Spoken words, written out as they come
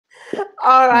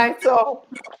All right. So,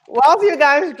 whilst you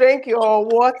guys drink your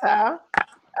water,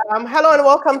 hello and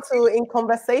welcome to In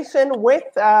Conversation with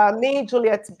me,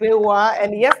 Juliet Bawuah.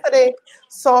 And yesterday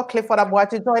saw Clifford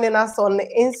Abuaji joining us on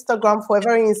Instagram for a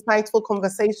very insightful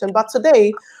conversation. But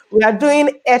today we are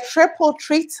doing a triple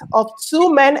treat of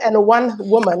 2 men and 1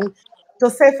 woman.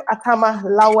 Joseph Attamah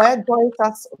Lawe joins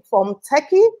us from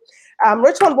Turkey.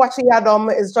 Richmond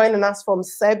Yiadom is joining us from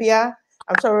Serbia.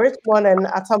 I'm sure Richmond and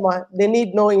Attamah, they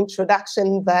need no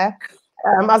introduction there,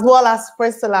 as well as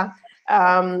Princella.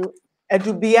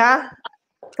 Edubia.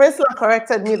 Princella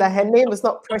corrected me that her name is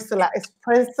not Princella, it's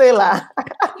Princella.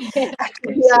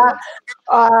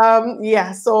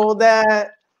 Yeah, so the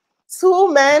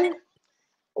 2 men,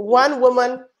 1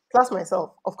 woman, plus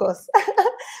myself, of course,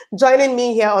 joining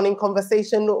me here on In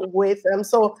Conversation with them.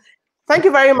 So thank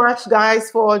you very much, guys,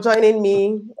 for joining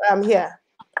me here.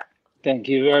 Thank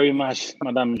you very much,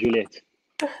 Madam Juliet.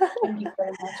 Thank you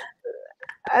very much.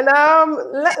 And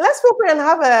let's feel free and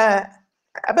have a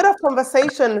bit of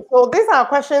conversation. So these are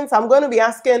questions I'm going to be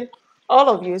asking all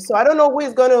of you. So I don't know who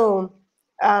is going to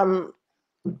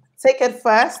take it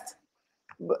first.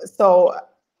 So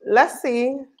let's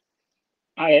see.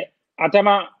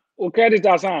 Attamah, credit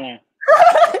Asana.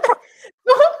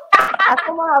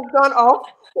 Attamah has gone off.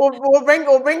 We'll bring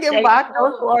him back.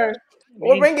 Don't worry.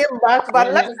 We'll bring him back.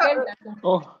 But let me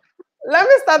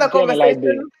start the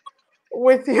conversation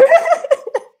with you.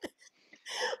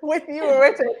 With you,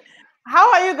 Richard.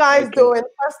 How are you guys doing,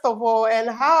 first of all, and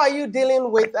how are you dealing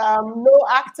with no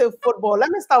active football?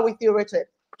 Let me start with you, Richard.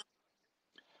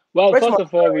 Well, Richmond,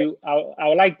 first of all, I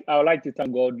would like to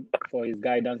thank God for His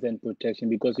guidance and protection,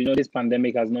 because this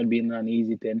pandemic has not been an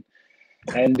easy thing.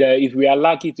 And if we are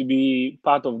lucky to be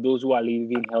part of those who are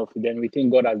living healthy, then we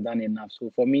think God has done enough. So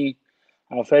for me,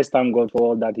 I'll first thank God for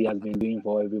all that He has been doing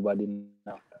for everybody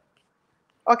now.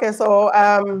 Okay, so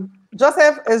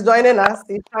Joseph is joining us.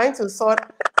 He's trying to sort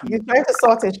his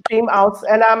stream out.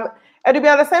 And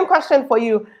Edubia, the same question for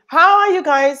you. How are you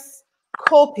guys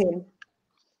coping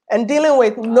and dealing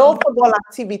with no football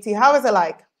activity? How is it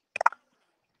like?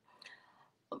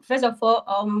 First of all,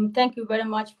 thank you very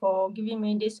much for giving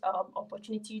me this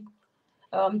opportunity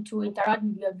to interact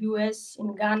with your viewers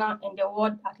in Ghana and the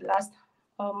world at last.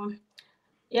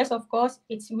 Yes, of course,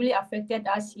 it's really affected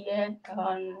us here.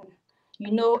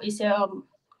 It's a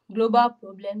global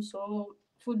problem, so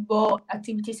football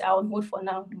activities are on hold for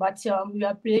now. But we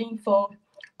are praying for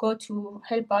God to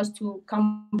help us to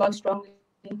come back strongly.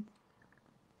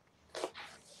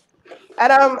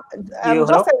 And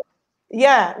Joseph,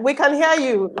 yeah, we can hear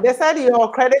you. They said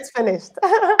your credit's finished,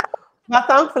 but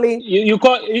thankfully you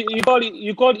called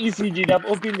ECG. They've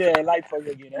opened the light for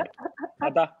you again.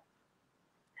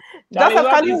 Joseph,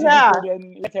 can you hear?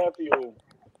 Let's help you.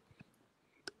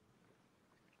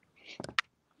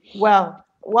 Well,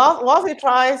 whilst he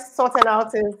tries sorting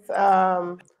out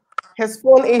his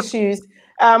phone issues,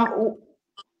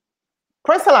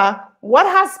 Princella, what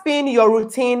has been your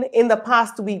routine in the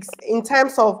past weeks in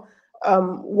terms of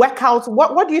workouts?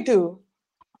 What do you do?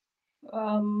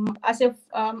 As a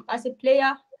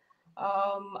player,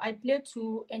 I play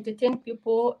to entertain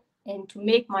people and to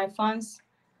make my fans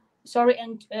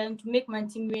and to make my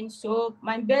team win. So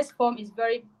my best form is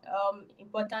very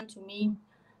important to me.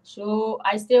 So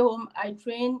I stay home, I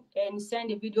train and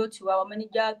send a video to our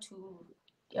manager to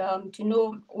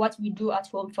know what we do at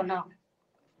home for now.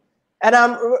 And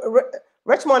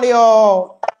Richmond,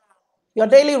 your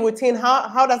daily routine,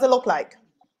 how does it look like?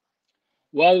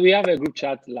 Well, we have a group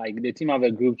chat, like the team have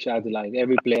a group chat, like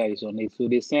every player is on it. So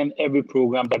they send every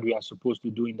program that we are supposed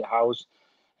to do in the house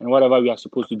and whatever we are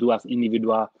supposed to do as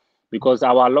individual, because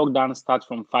our lockdown starts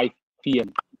from 5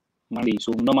 p.m. Monday.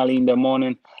 So normally in the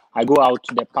morning, I go out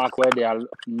to the park where there are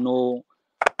not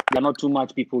too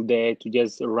much people there to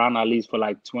just run at least for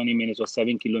like 20 minutes or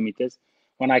 7 kilometers.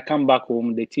 When I come back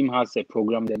home, the team has a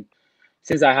program then.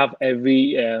 Since I have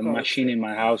every machine in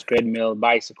my house, treadmill,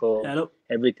 bicycle,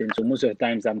 everything. So most of the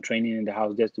times I'm training in the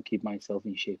house just to keep myself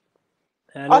in shape.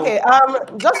 Hello. Okay,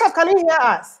 Joseph, can you hear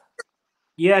us?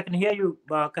 Yeah, I can hear you,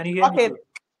 but can you hear me? Okay.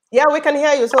 Yeah, we can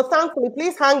hear you. So thankfully,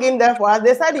 please hang in there for us.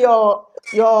 They said your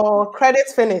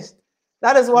credit's finished.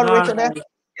 That is what Richard said.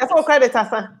 Yes, all credit,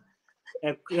 Asa.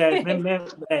 Anyway,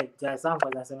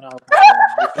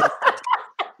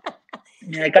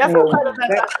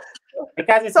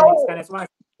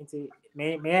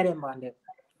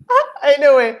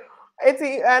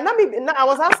 I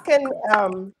was asking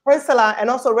Princella and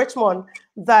also Richmond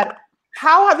that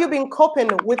how have you been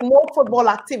coping with no football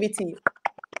activity?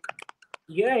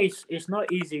 Yeah, it's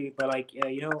not easy, but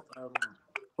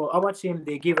for our team,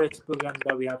 they give us programs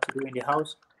that we have to do in the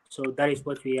house. So that is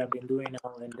what we have been doing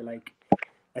now. And like,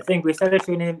 I think we started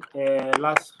training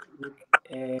last week,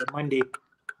 Monday,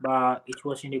 but it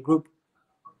was in a group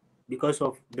because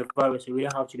of the virus. So we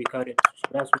don't have to be crowded. So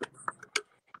that's what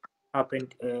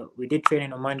happened. We did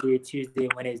training on Monday, Tuesday,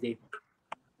 Wednesday.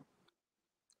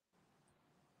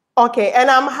 Okay, and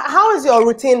how is your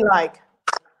routine like?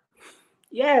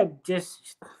 Yeah,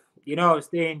 just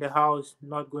stay in the house,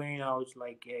 not going out,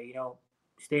 like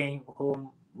staying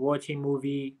home, watching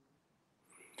movie,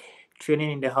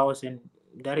 training in the house, and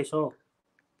that is all.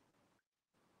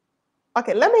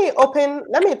 Okay, let me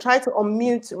try to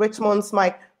unmute Richmond's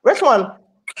mic. Richmond,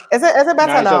 is it better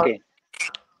No, it's now? okay.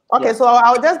 Okay, Yeah. so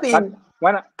I'll just be.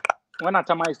 But when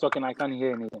Attamah is talking, I can't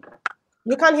hear anything.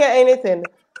 You can't hear anything.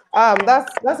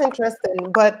 That's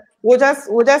interesting, but we'll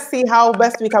just see how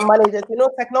best we can manage it. You know,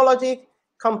 technology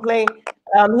can play.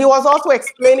 He was also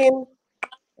explaining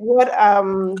what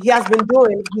he has been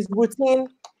doing, his routine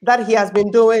that he has been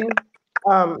doing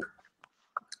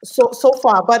so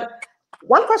far. But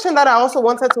one question that I also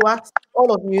wanted to ask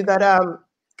all of you that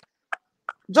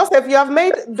Joseph, you have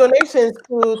made donations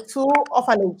to two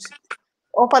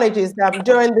orphanages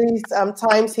during these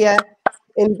times here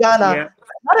in Ghana. Yeah.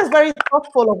 That is very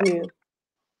thoughtful of you.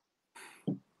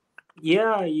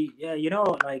 Yeah,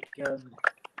 like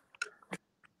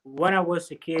when I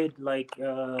was a kid, like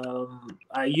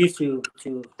I used to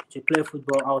play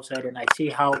football outside, and I see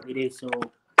how it is. So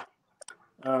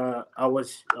I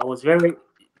was very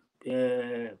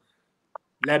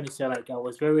let me say, like, I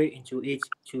was very into it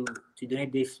to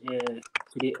donate this to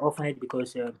the orphanage,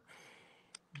 because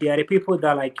they are the people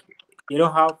that, like, they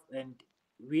don't have, and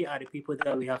we are the people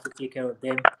that we have to take care of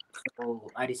them. So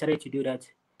I decided to do that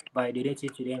by donating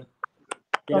to them.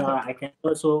 So Okay. I can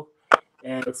also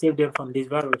save them from this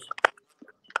virus.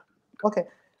 Okay.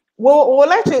 We'll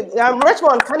let you,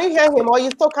 Richmond, can you hear him or you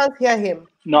still can't hear him?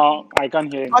 No, I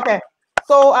can't hear him. Okay.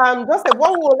 So, Joseph,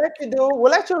 what we'll let you do,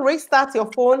 we'll let you restart your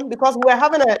phone because we're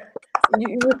having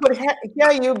we could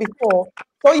hear you before.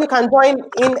 So you can join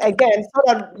in again so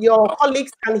that your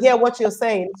colleagues can hear what you're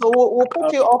saying. So we'll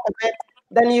put you off a bit.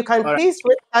 Then you can please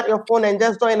restart your phone and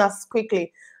just join us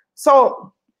quickly.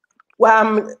 So,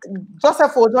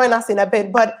 Joseph will join us in a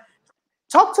bit, but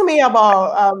talk to me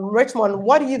about Richmond,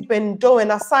 what you've been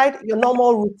doing aside your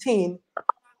normal routine.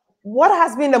 What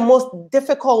has been the most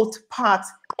difficult part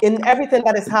in everything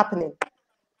that is happening?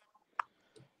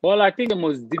 Well, I think the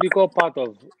most difficult part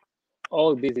of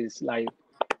all this is like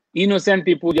innocent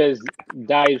people just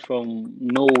died from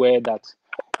nowhere. That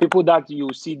people that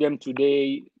you see them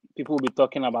today, people will be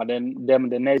talking about them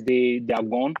the next day they are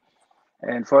gone.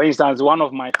 And for instance, one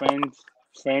of my friend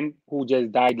who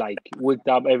just died, like waked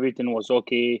up, everything was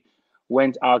okay,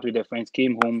 went out with their friends,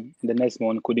 came home the next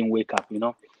morning, couldn't wake up,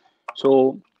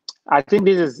 So I think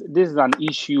this is an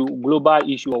issue, global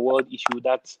issue, a world issue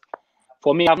that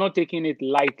for me I've not taken it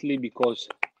lightly because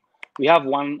we have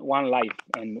one life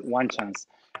and one chance.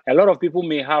 A lot of people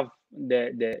may have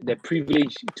the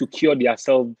privilege to cure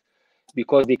themselves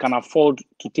because they can afford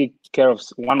to take care of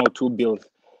one or two bills.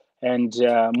 And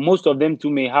most of them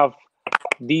too may have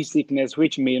these sickness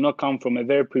which may not come from a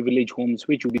very privileged homes,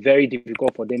 which will be very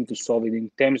difficult for them to solve it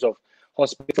in terms of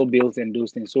hospital bills and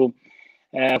those things. So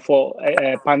for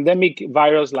a pandemic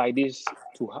virus like this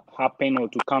to happen or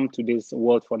to come to this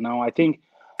world for now, I think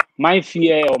my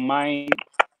fear or my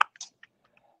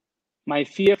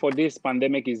fear for this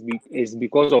pandemic is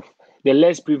because of the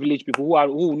less privileged people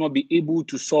who will not be able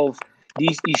to solve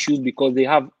these issues because they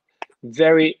have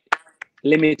very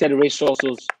limited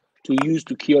resources to use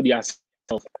to cure themselves.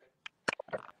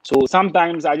 So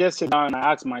sometimes I just sit down and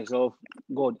I ask myself,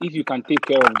 God, if you can take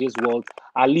care of this world,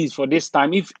 at least for this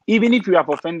time, even if we have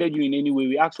offended you in any way,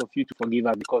 we ask of you to forgive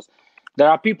us, because there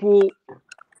are people,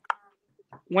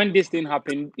 when this thing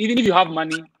happened, even if you have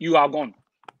money, you are gone.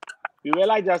 We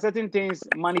realize there are certain things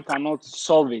money cannot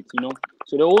solve it,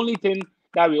 So the only thing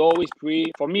that we always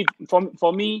pray, for me,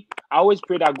 I always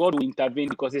pray that God will intervene,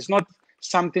 because it's not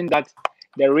something that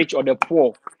the rich or the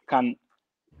poor can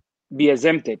be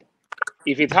exempted.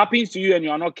 If it happens to you and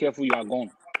you are not careful, you are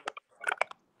gone.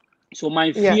 So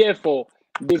my fear for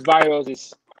this virus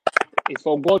is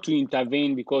for God to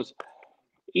intervene, because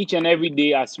each and every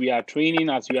day as we are training,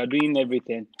 as we are doing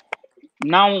everything,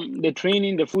 now the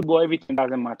training, the football, everything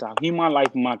doesn't matter. Human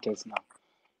life matters now.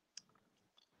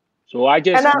 So I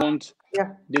just want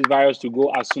this virus to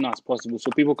go as soon as possible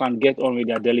so people can get on with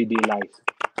their daily lives.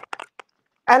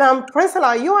 And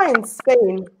Princella, you are in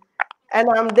Spain,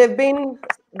 and they've been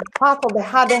part of the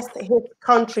hardest hit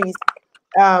countries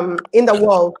in the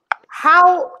world.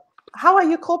 How are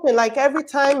you coping? Like every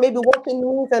time, maybe watching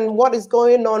news and what is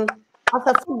going on, as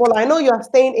a footballer? I know you are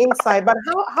staying inside, but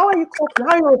how are you coping?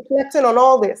 How are you reflecting on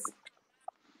all this?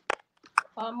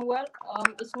 Well,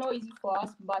 it's not easy for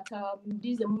us, but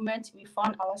this is the moment we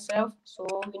found ourselves, so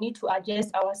we need to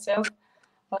adjust ourselves.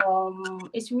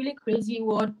 It's really crazy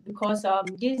world because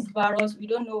this virus, we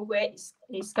don't know where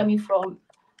it's coming from,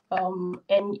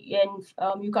 and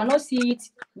you cannot see it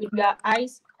with your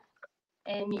eyes,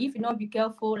 and if you not be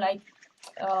careful, like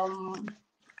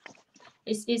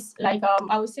it's like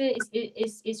I would say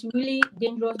it's really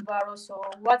dangerous virus. So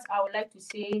what I would like to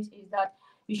say is that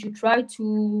we should try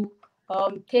to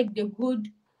take the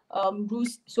good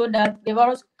rules so that the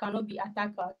virus cannot be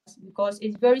attack us, because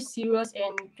it's very serious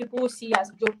and people see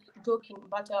us joking,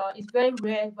 but it's very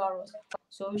rare virus.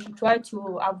 So we should try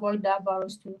to avoid that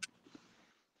virus too.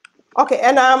 Okay,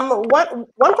 and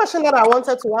one question that I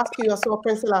wanted to ask you as well,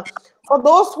 Princella, for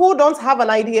those who don't have an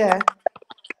idea,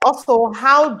 also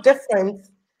how different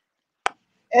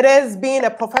it is being a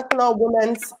professional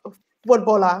women's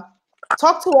footballer.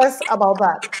 Talk to us about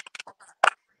that.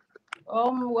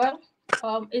 Well,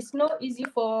 it's not easy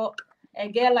for a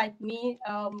girl like me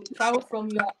travel from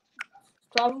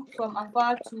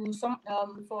afar to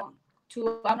from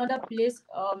to another place.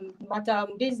 But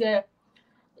this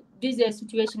is a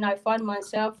situation I found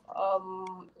myself.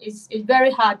 It's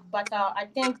very hard, but I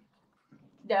think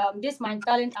this my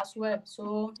talent as well.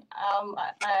 So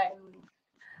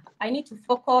I need to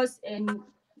focus and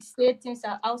say things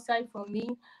are outside from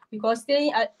me, because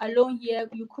staying alone here,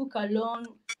 you cook alone.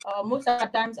 Most of the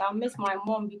times I miss my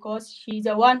mom because she's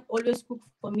the one always cook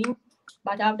for me,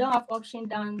 but I don't have option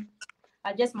than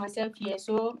adjust myself here.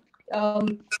 So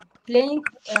playing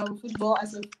football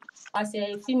as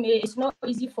a female, it's not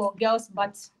easy for girls,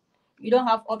 but you don't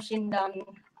have option than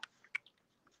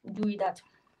do that.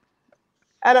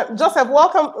 And Joseph,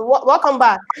 welcome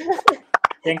back.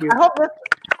 Thank you.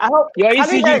 I hope your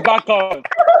ECG is back on.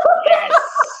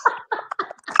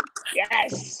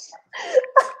 Yes.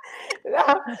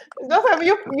 Joseph,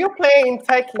 you play in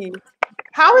Turkey.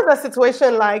 How is the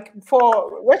situation like?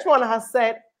 For Richmond has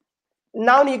said,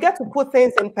 now you get to put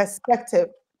things in perspective.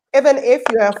 Even if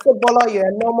you're a footballer, you're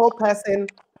a normal person.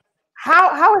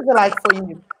 How is it like for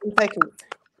you in Turkey?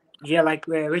 Yeah, like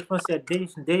Richmond said,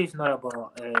 this is not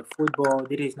about football.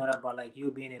 This is not about like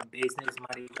you being a business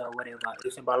manager or whatever.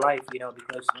 It's about life,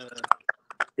 because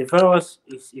the virus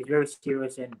is very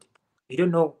serious and you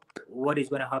don't know what is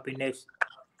going to happen next,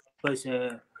 because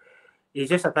it's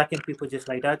just attacking people just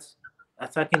like that,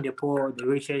 attacking the poor, the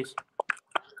richest.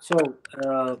 So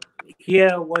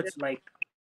here, what's like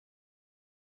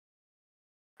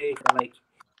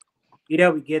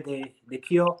either we get the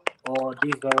cure or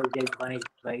this virus gets managed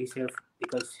by itself,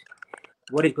 because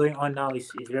what is going on now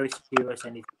is very serious,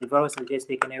 and the virus has just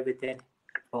taken everything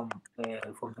from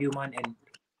human, and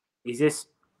it's just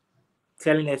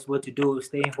telling us what to do,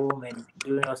 staying home and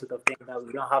doing all sort of things that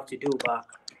we don't have to do. But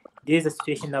this is the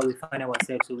situation that we find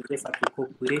ourselves, so we just have to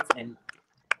cope with it and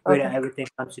pray that everything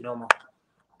comes to normal.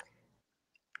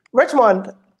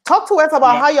 Richmond, talk to us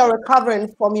about how you're recovering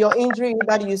from your injury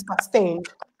that you sustained.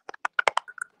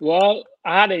 Well,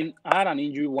 I had an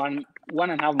injury one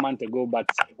and a half month ago, but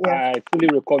I fully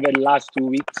recovered last 2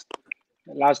 weeks.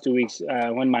 Last 2 weeks,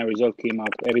 when my result came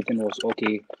out, everything was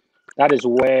okay. That is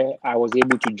where I was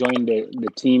able to join the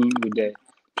team with the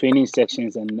training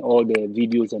sections and all the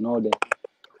videos and all the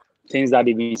things that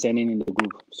they've been sending in the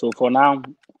group. So for now,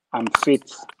 I'm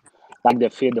fit like the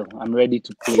fiddle. I'm ready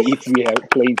to play if we are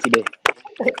playing today.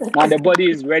 Now the body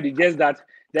is ready. Just that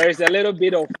there's a little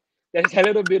bit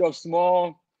of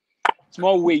small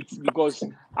weight, because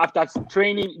after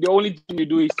training, the only thing you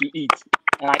do is to eat.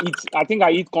 And I think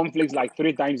I eat cornflakes like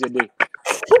 3 times a day.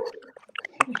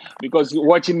 Because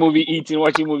watching movie, eating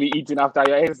after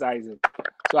your exercising.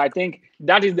 So I think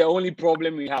that is the only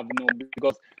problem we have,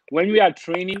 because when we are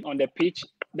training on the pitch,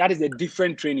 that is a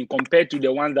different training compared to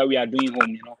the ones that we are doing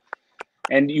home,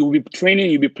 And you'll be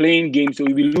training, you'll be playing games, so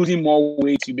you'll be losing more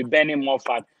weight, you'll be burning more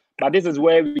fat. But this is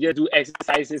where we just do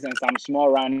exercises and some small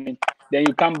running. Then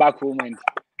you come back home, and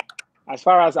as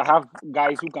far as I have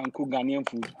guys who can cook Ghanaian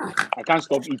food, I can't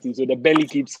stop eating. So the belly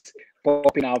keeps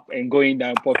popping up and going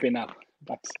down, popping up.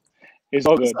 But it's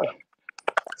all good.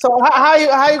 So how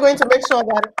are you going to make sure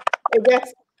that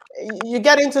you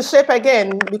get into shape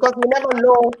again? Because you never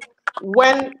know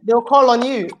when they'll call on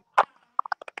you.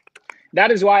 That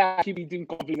is why I keep eating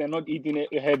cornflakes and not eating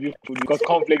a heavy food, because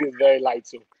cornflakes is very light.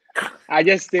 So I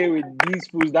just stay with these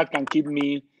foods that can keep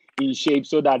me in shape,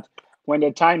 so that when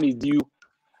the time is due,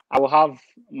 I will have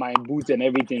my boots and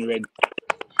everything ready.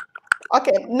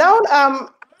 Okay, now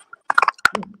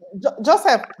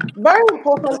Joseph, very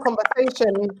important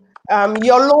conversation.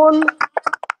 Your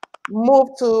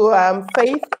moved to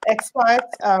Faith expires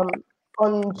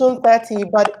on June 30,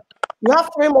 but you have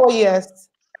 3 more years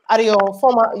at your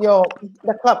former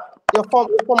club,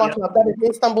 that is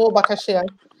Istanbul Başakşehir.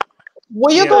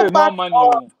 Will you go back?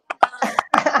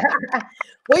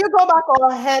 Will you go back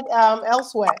or head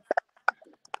elsewhere?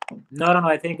 No.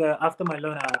 I think after my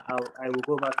loan, I will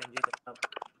go back and join the club.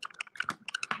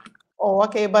 Oh,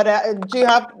 okay. But do you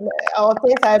have,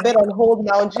 things are a bit on hold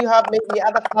now? Do you have maybe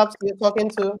other clubs you're talking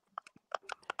to?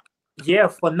 Yeah,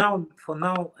 for now,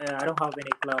 I don't have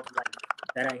any club like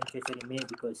that are interested in me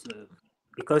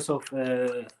because of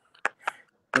the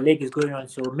league is going on.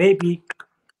 So maybe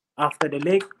after the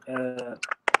league,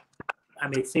 I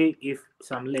may say if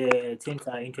some teams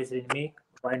are interested in me,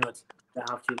 why not? I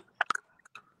have to.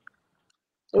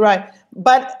 Right.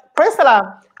 But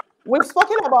Princella, we've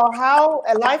spoken about how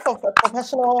a life of a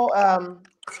professional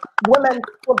women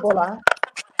footballer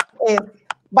is.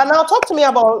 But now talk to me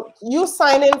about you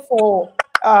signing for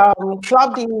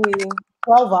Club de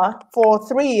Huelva for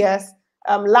 3 years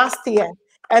last year.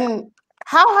 And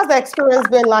how has the experience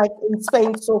been like in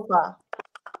Spain so far?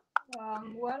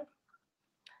 Well,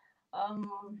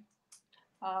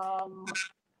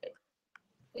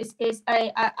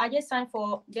 I just signed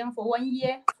for them for 1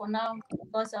 year for now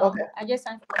because Okay. I just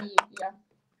signed for 1 year. Yeah.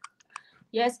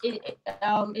 Yes,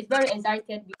 it's very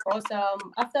excited because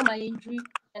after my injury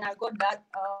and I got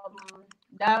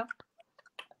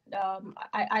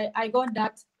I got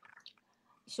that.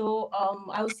 So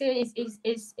I would say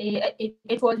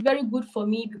it was very good for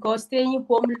me because staying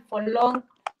home for long,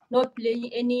 not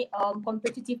playing any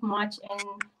competitive match,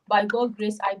 and by God's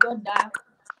grace I got that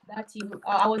team.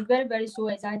 I was very so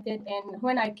excited, and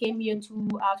when I came here too,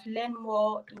 I've learned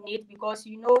more in it because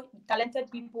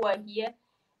talented people are here.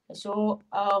 So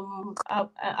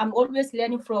I'm always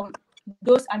learning from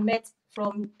those I met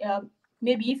from.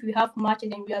 Maybe if we have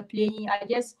matches and we are playing, I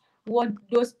just want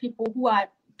those people who are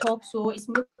top. So it's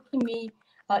making me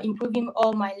improving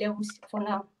all my levels for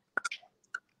now.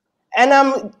 And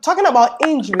I'm talking about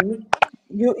injury.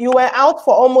 You were out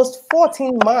for almost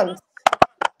 14 months.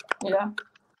 Yeah.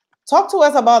 Talk to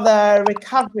us about the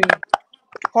recovery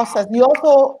process. You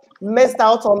also missed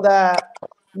out on the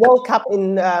World Cup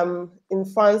in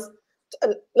France.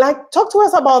 Like, talk to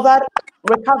us about that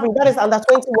recovery. That is under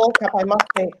 20 World Cup, I must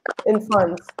say, in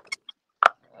France.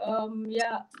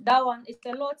 Yeah, that one is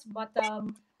a lot, but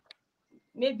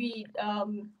maybe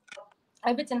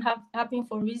everything happened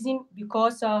for a reason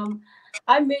because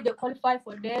I made the qualify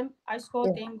for them. I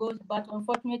scored 10 goals, but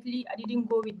unfortunately, I didn't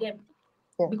go with them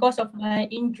because of my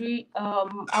injury.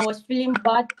 I was feeling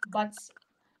bad, but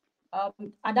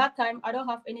at that time, I don't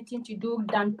have anything to do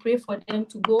than pray for them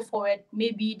to go forward.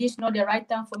 Maybe this is not the right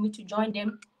time for me to join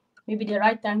them. Maybe the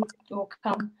right time will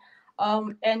come.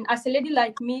 And as a lady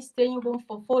like me, staying home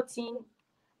for 14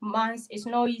 months is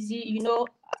not easy.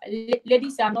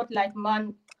 Ladies are not like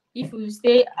man. If you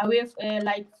stay away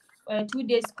 2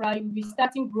 days, you'll be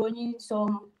starting growing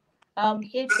some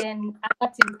hips and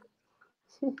other things.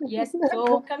 Yes.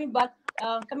 So coming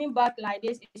back like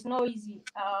this, it's not easy.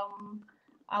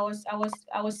 I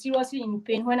was seriously in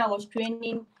pain when I was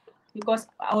training because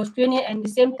I was training and at the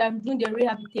same time doing the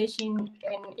rehabilitation,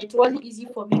 and it wasn't easy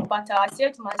for me. But I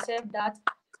said to myself that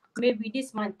maybe this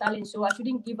is my talent, so I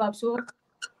shouldn't give up. So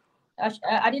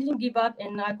I didn't give up,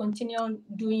 and I continue on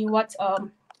doing what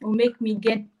will make me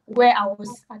get where I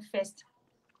was at first.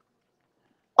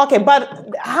 Okay,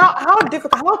 but how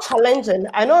difficult, how challenging?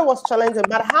 I know it was challenging,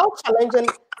 but how challenging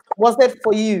was it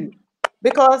for you?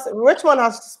 Because Richmond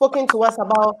has spoken to us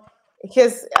about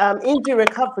his injury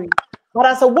recovery, but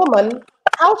as a woman,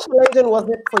 how challenging was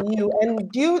it for you?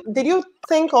 And did you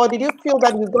think or did you feel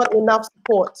that you got enough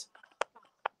support?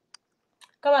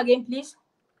 Come again, please.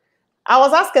 I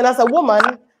was asking, as a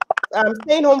woman,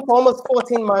 staying home for almost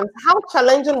 14 months, how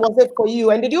challenging was it for you?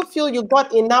 And did you feel you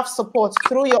got enough support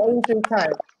through your injury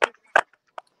time?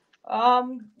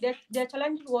 The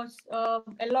challenge was a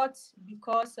lot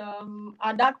because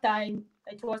at that time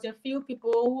it was a few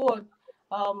people who were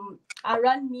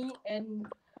around me, and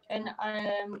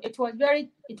it was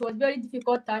very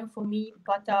difficult time for me,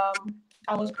 but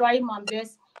I was trying my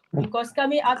best because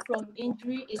coming out from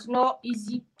injury is not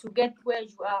easy to get where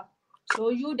you are. So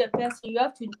you, the person,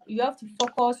 you have to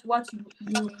focus what you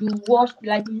watch,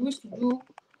 like you used to do.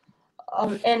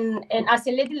 And as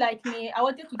a lady like me, I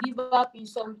wanted to give up in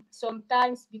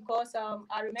sometimes because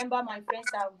I remember my friends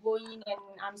are going and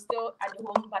I'm still at the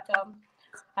home. But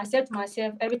I said to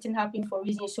myself, everything happened for a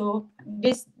reason. So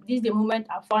this is the moment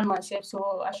I found myself.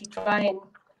 So I should try and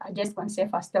adjust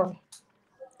myself as well.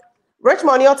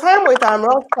 Richmond, your time with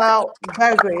Rothschild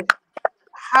Belgrade,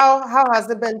 how has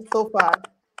it been so far?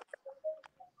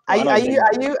 Are you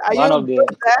one of good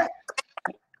the there?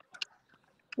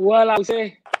 well, I would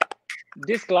say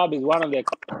this club is one of the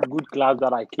good clubs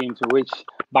that I came to, which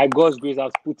by God's grace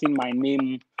has put in my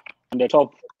name on the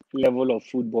top level of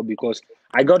football because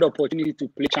I got the opportunity to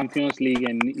play Champions League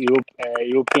and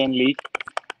European League.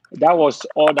 That was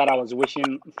all that I was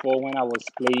wishing for when I was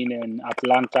playing in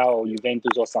Atlanta or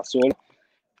Juventus or Sassuolo.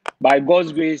 By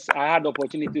God's grace, I had the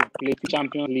opportunity to play two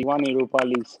Champions League, one Europa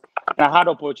Leagues, and I had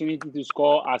the opportunity to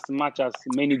score as much as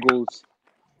many goals.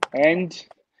 And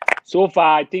so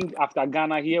far, I think after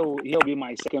Ghana, he'll be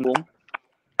my second home.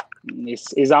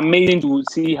 It's amazing to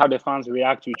see how the fans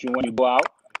react to you when you go out.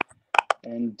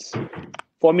 And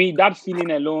for me, that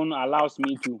feeling alone allows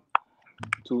me to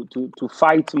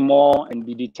fight more and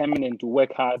be determined and to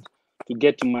work hard to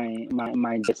get to my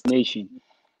destination.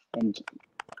 And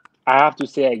I have to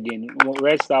say again,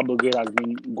 Red Star Brigade has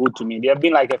been good to me. They have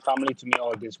been like a family to me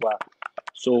all this while.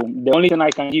 So the only thing I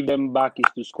can give them back is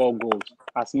to score goals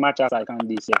as much as I can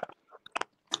this year.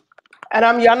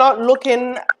 And you're not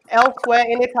looking elsewhere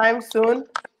anytime soon?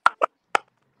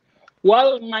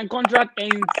 Well, my contract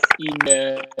ends in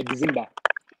December.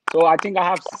 So I think I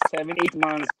have 7-8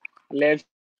 months left.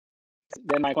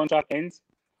 Then my contract ends.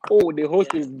 Oh, the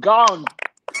host is gone.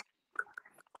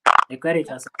 The credit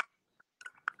has.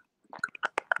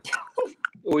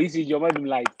 Oh, is it your mother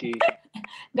like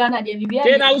Ghana, they be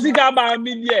Can I see about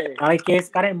me? Yeah. I case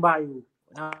can't buy you.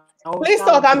 Please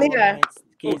talk, I'm here.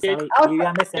 Okay. So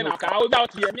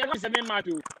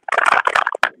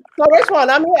which one?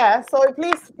 I'm here. So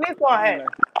please go ahead.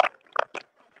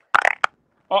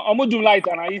 I'm gonna do light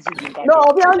and I easy. No,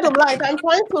 I'll be on the light. I'm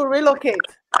trying to relocate.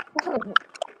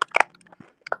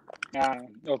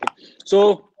 Okay.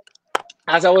 So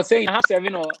as I was saying, I have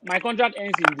my contract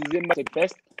ends in December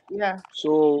 31st. Yeah.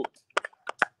 So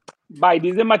by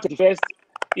December 31st,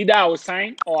 either I'll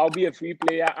sign or I'll be a free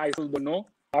player. I still don't know.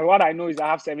 But what I know is I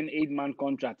have 7-8 month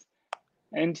contract.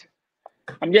 And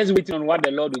I'm just waiting on what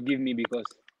the Lord will give me because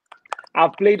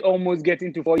I've played almost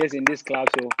getting to 4 years in this club.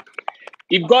 So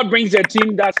if God brings a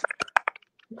team that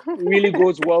really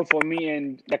goes well for me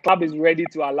and the club is ready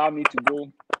to allow me to go,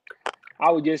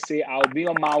 I would just say I'll be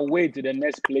on my way to the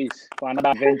next place for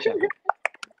another venture.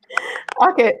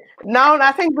 Okay. Now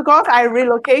I think because I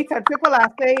relocated, people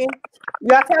are saying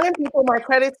you are telling people my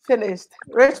credit's finished.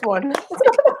 Rich one.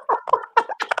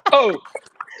 Oh,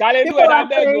 Charlie, do it. I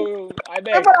beg you. I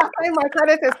beg. People are saying my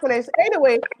credit is finished.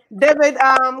 Anyway, David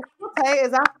Kote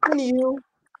is asking you,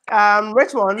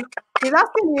 Rich one, he's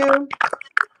asking you,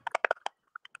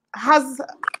 have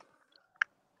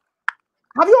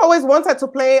you always wanted to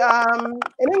play in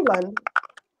England?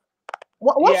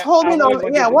 What's holding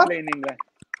on? Yeah,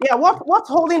 what's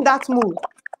holding that move?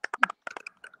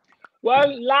 Well,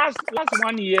 last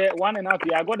 1 year, 1.5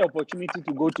 years, I got the opportunity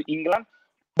to go to England,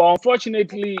 but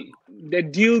unfortunately, the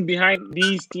deal behind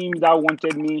these teams that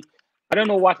wanted me, I don't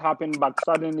know what happened, but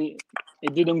suddenly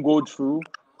it didn't go through.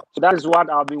 So that is what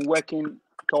I've been working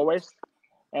towards,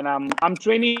 and I'm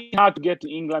training hard to get to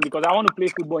England because I want to play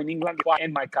football in England before I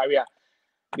end my career.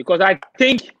 Because I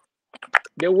think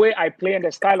the way I play and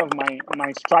the style of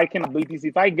my striking abilities,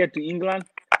 if I get to England,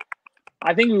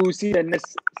 I think we will see the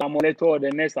next Samuel Eto'o or the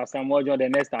next Asamoah or the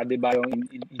next Adebayo in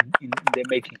the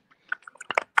making.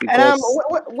 And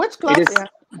which club?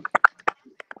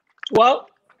 Well,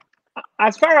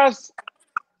 as far as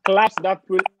clubs that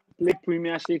play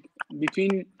Premiership,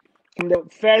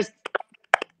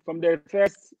 from the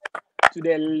first to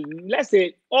the, let's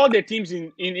say, all the teams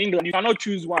in England, you cannot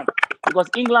choose one because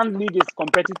England league is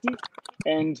competitive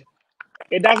and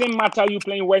it doesn't matter you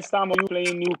playing West Ham or you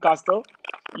playing Newcastle.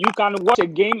 You can watch a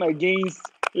game against,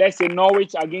 let's say,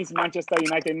 Norwich against Manchester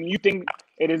United, and you think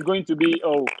it is going to be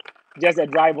just a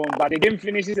drive on, but the game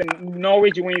finishes and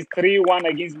Norwich wins 3-1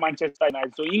 against Manchester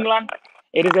United. So England,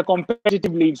 it is a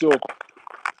competitive league. So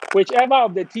whichever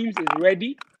of the teams is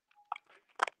ready,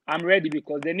 I'm ready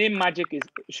because the name magic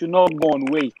should not go on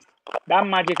waste. That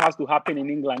magic has to happen in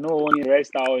England, not only in Red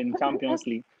Star or in Champions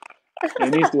League.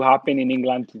 It needs to happen in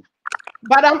England too.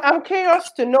 But I'm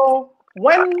curious to know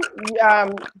when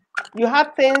you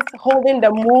had things holding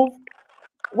the move,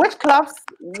 which clubs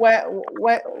were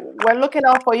looking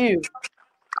out for you?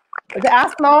 Was it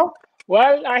Arsenal?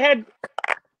 Well, I had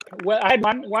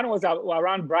one. One was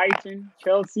around Brighton,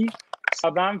 Chelsea,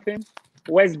 Southampton,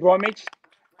 West Bromwich.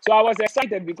 So I was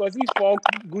excited because if 4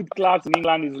 good clubs in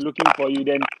England is looking for you,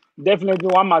 then definitely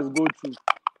one must go to.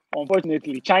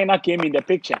 Unfortunately, China came in the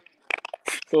picture.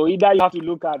 So either you have to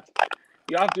look at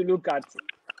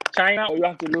China or you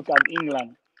have to look at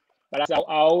England. But as I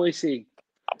always say,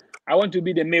 I want to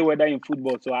be the Mayweather in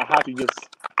football, so I have to just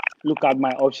look at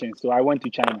my options. So I went to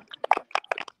China.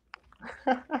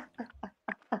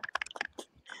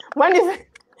 When you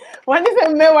say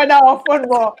Mayweather or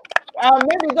football,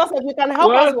 maybe Joseph, you can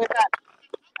help us with that.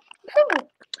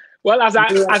 Well, as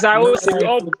I always say, we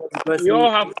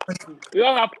all have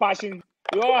passion.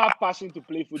 We all have passion to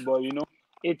play football. You know,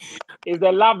 it's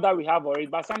the love that we have for it.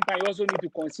 But sometimes you also need to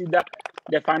consider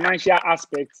the financial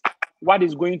aspects. What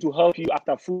is going to help you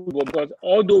after football? Because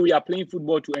although we are playing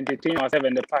football to entertain ourselves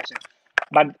and the passion,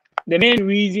 but the main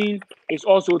reason is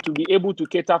also to be able to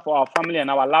cater for our family and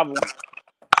our loved ones.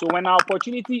 So when our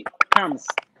opportunity comes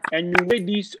and you weigh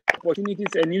these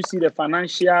opportunities and you see the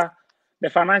financial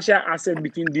asset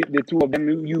between the two of them,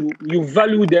 you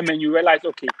value them and you realize,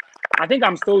 okay, I think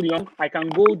I'm still young. I can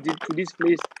go to this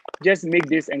place, just make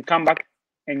this and come back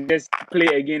and just play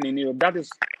again in Europe. That is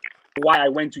why I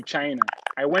went to China.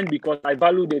 I went because I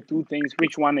value the two things.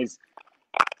 Which one is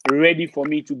ready for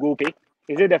me to go pay?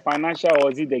 Is it the financial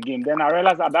or is it the game? Then I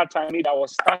realized at that time I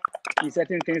was stuck in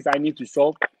certain things I need to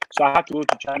solve. So I had to go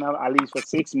to China at least for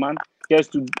 6 months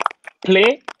just to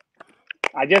play.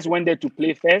 I just went there to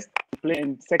play first,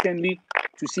 and secondly,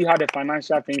 to see how the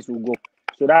financial things will go.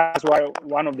 So that's why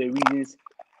one of the reasons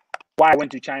why I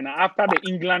went to China. After the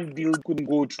England deal couldn't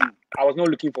go through, I was not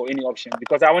looking for any option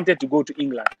because I wanted to go to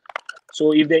England.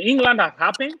 So if the England had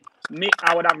happened,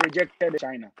 I would have rejected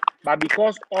China. But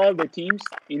because all the teams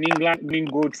in England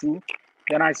didn't go through,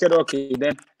 then I said, okay,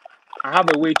 then I have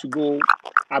a way to go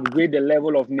upgrade the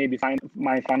level of maybe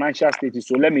my financial status.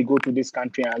 So let me go to this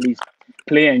country and at least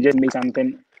play and just make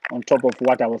something on top of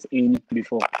what I was aiming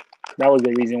before. That was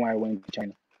the reason why I went to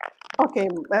China. Okay,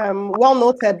 well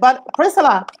noted. But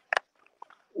Princella,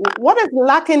 what is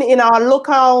lacking in our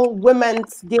local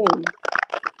women's game?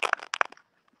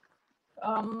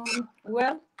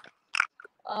 Well,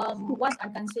 what I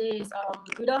can say is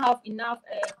we don't have enough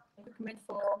equipment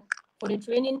for the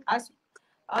training as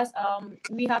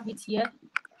we have it here.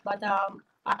 But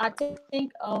I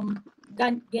think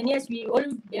Ghanaians, we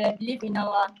always believe in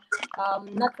our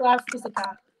natural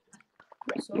physical.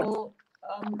 So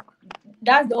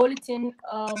that's the only thing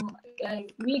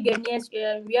we Ghanaians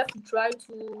we have to try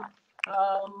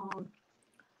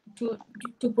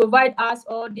to provide us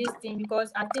all these things,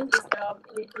 because I think it's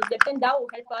the thing that will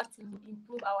help us to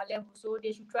improve our level. So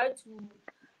they should try to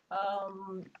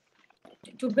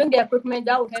bring the equipment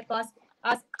that will help us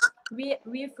as we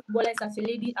footballers as a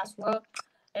lady as well,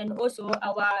 and also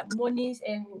our monies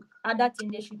and other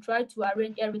things. They should try to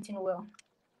arrange everything well.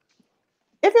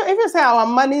 If you say our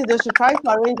money, they should try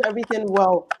to arrange everything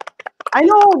well. I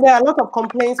know there are a lot of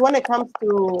complaints when it comes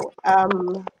to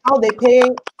how they pay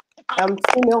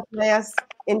female players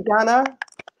in Ghana.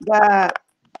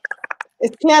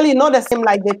 It's clearly not the same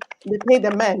like they pay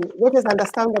the men, which is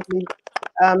understandably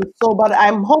so. But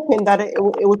I'm hoping that it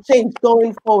will change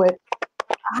going forward.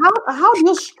 How do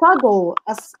you struggle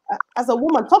as a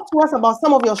woman? Talk to us about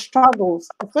some of your struggles,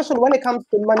 especially when it comes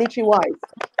to monetary wise.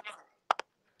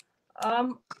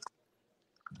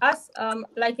 As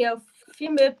like a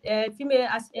female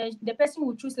as the person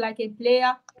who choose like a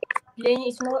player playing,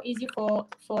 it's not easy for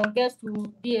girls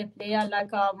to be a player.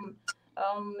 Like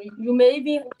you may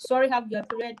even have your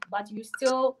period, but you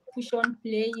still push on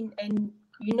playing, and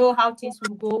you know how things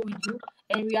will go with you.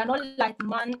 And we are not like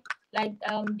man, like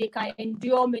they can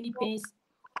endure many pains.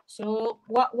 So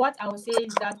what I would say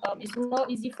is that it's not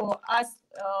easy for us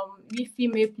we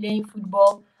female playing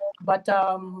football, but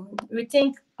we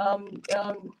think our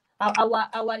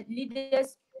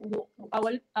leaders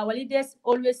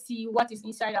always see what is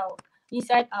inside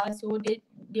us, so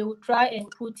they will try and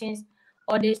put things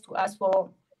orders to us for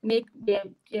make the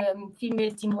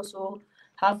female team also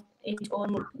have its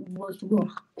own goals to go.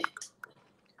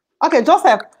 Okay,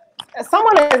 Joseph,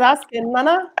 someone is asking,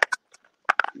 Nana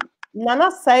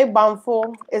Say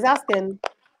Banfo is asking.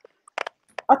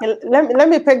 Okay, let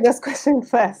me pick this question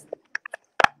first.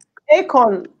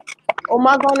 Akon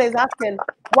Omagon is asking,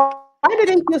 why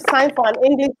didn't you sign for an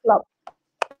English club?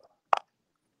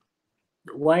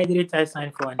 Why didn't I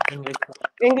sign for an English club?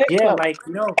 Club. Like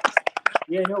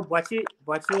Boakye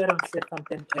Yiadom said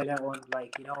something earlier on,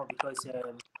 like because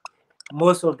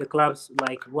most of the clubs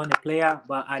like want a player,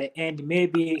 but at the end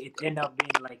maybe it end up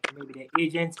being like maybe the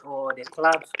agents or the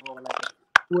clubs or like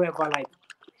whoever like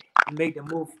make the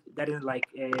move that is like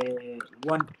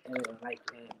want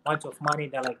bunch of money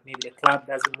that like maybe the club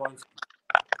doesn't want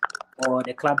or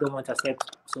the club don't want to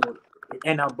accept, so it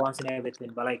end up bouncing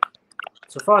everything. But like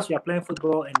so far as we are playing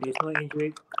football and there's no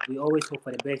injury, we always hope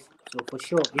for the best. So for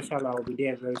sure, inshallah, I'll be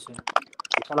there very soon.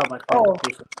 It's all about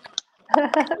qualification.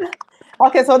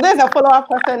 Okay, so there's a follow-up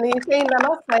question. He's saying,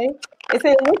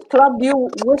 which club do you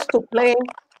wish to play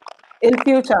in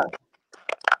future?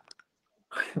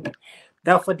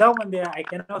 For that one there, I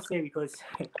cannot say because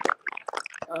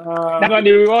That one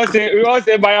we all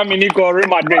say Bayern Munich or Real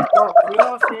Madrid. no, we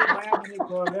all say Bayern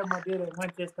Munich or Real Madrid or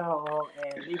Manchester or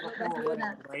Liverpool or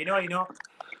whatever.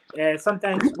 But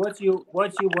sometimes what you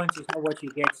want is not what you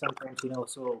get. Sometimes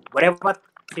So whatever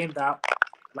team that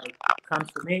like comes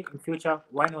to me in future,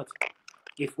 why not?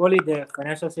 If only the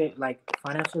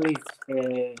financially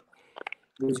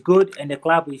is good and the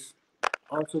club is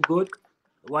also good,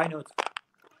 why not?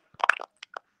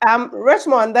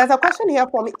 Richmond, there's a question here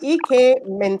from EK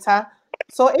Minta.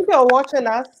 So if you're watching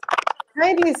us,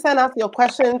 kindly send us your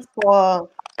questions for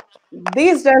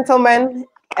these gentlemen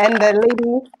and the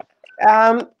lady.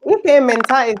 EK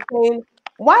Minta is saying,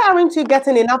 why aren't you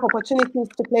getting enough opportunities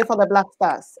to play for the Black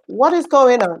Stars? What is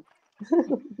going on?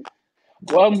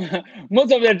 Well,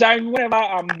 most of the time, whenever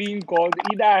I'm being called,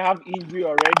 either I have injury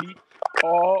already,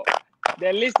 or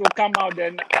the list will come out.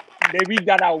 Then the week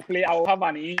that I will play, I will have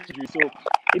an injury. So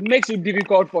it makes it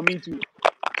difficult for me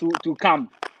to come.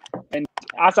 And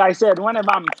as I said,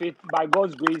 whenever I'm fit, by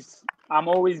God's grace, I'm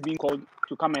always being called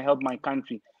to come and help my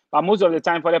country. But most of the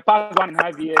time, for the past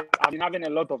 1.5 years, I've been having a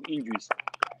lot of injuries.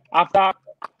 After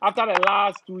the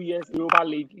last 2 years Europa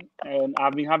League,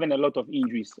 I've been having a lot of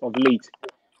injuries of late.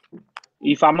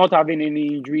 If I'm not having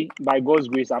any injury, by God's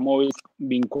grace, I'm always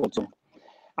being called. So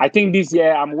I think this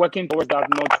year I'm working towards that,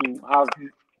 not to have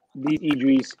these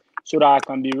injuries, so that I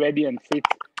can be ready and fit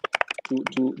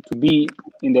to be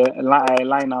in the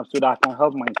lineup, so that I can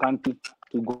help my country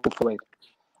to go forward.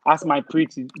 As my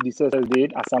predecessors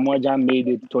did, as Samuel Jan made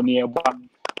it, Tony Eba,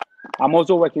 I'm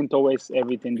also working towards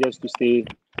everything just to stay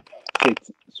fit,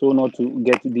 so not to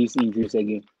get these injuries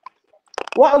again.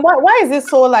 Why is it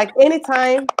so? Like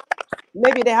anytime,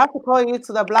 maybe they have to call you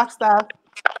to the Black Stars,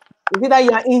 is it that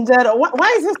you are injured, or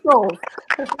why is it so?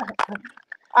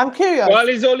 I'm curious. Well,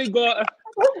 it's only God.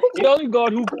 It's only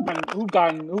God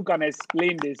who can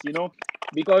explain this,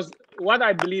 because what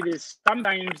I believe is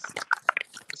sometimes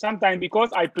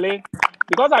because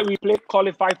we play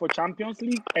qualify for Champions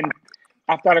League, and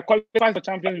after the qualify for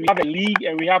Champions League, we have a league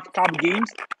and we have cup games,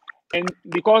 and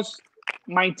because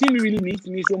my team really needs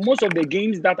me, so most of the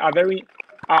games that are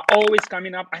always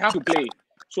coming up, I have to play.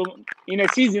 So in a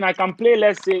season, I can play,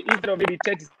 let's say, instead of maybe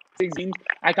 36 games,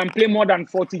 I can play more than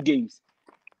 40 games.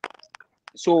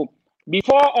 So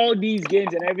before all these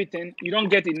games and everything, you don't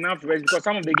get enough rest, because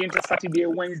some of the games are Saturday,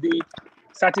 Wednesday.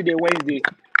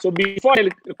 So before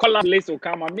the call-up list will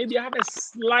come out, maybe I have a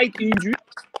slight injury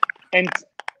and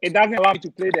it doesn't allow me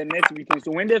to play the next weekend.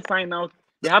 So when they find out,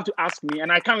 they have to ask me,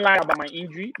 and I can't lie about my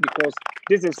injury, because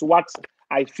this is what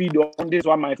I feed on, this is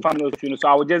what my family is feeling. So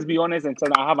I will just be honest and tell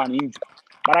them I have an injury.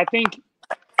 But I think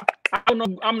I'm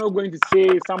not going to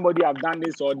say somebody have done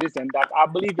this or this and that. I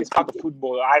believe it's part of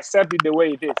football. I accept it the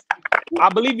way it is. I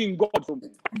believe in God. So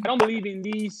I don't believe in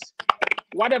these.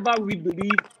 Whatever we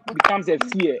believe becomes a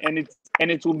fear, and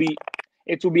it will be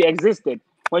existed.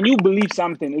 When you believe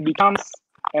something, it becomes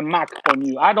a mark on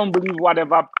you. I don't believe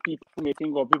whatever people may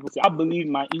think or people say. I believe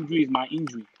my injury is my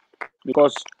injury,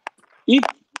 because if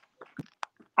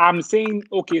I'm saying,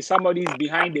 okay, somebody is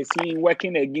behind the scene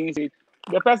working against it,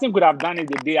 the person could have done it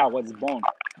the day I was born.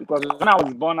 Because when I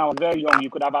was born, I was very young. You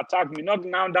could have attacked me. Not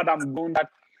now that I'm born, that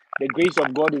the grace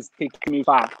of God is taking me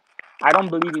far. I don't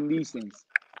believe in these things.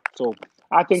 So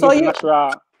I think it's a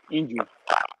natural injury.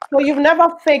 So you've never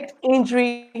faked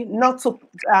injury not to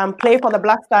play for the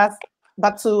Black Stars,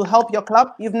 but to help your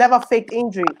club? You've never faked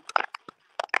injury?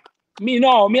 Me,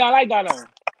 I like Ghana.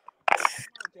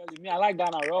 I like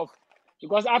Ghana rough.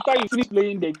 Because after you finish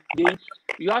playing the game,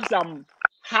 you have some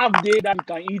half day that you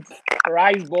can eat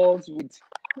rice balls with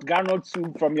groundnut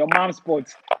soup from your mom's pot.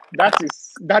 That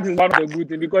is one of the good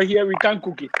things, because here we can't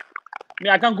cook it.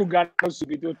 I can't cook groundnut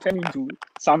soup. It will turn into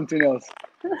something else.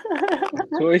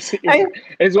 So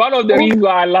it's one of the reasons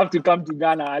why I love to come to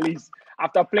Ghana. At least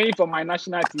after playing for my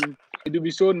national team, it will be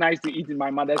so nice to eat in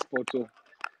my mother's pot. So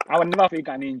I will never fake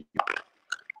an injury.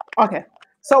 Okay,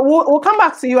 so we'll come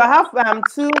back to you. I have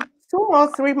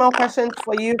three more questions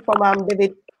for you from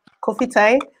David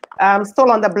Kofite,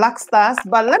 still on the Black Stars.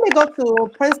 But let me go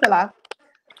to Princella.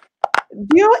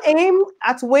 Do you aim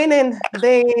at winning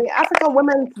the African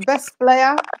Women's Best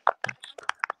Player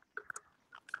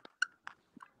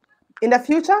in the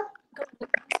future?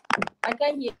 I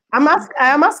can't hear. I'm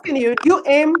asking you, do you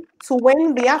aim to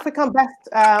win the African Best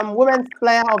Women's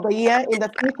Player of the Year in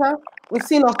the future? We've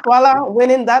seen Oswala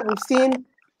winning that. We've seen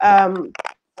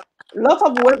lots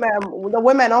of women, the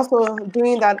women also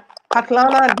doing that.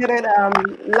 Katlana did it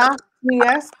last 2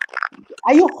 years.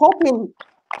 Are you hoping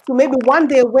to maybe one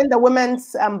day win the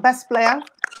Women's Best Player?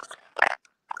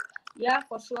 Yeah,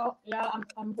 for sure. Yeah,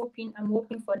 I'm hoping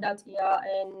for that. Yeah,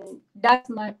 and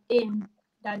that's my aim.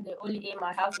 That's the only aim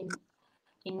I have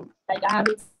in like I have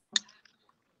it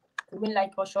to win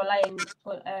like Oshola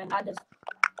and others.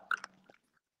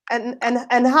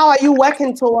 And how are you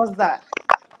working towards that?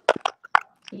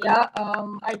 Yeah,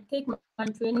 I take my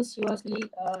training seriously.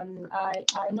 I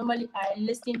normally I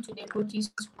listen to the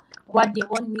coaches what they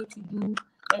want me to do,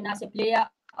 and as a player,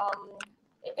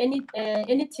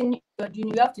 anything you're doing,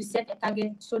 you have to set a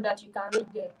target so that you can reach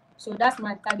there. So that's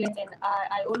my target, and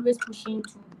I always pushing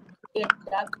to get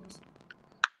that goals.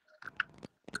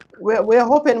 We're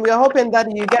hoping that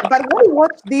you get. But when you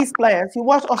watch these players, you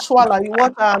watch Oshwala, you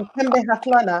watch Pembe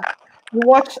Hatlana, you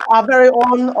watch our very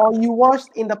own, or you watched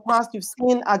in the past. You've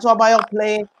seen Ajobayo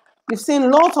play. You've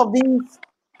seen lots of these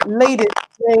ladies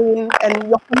playing, and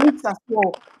your colleagues as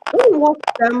well. When you watch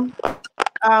them,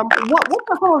 what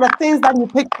are some of the things that you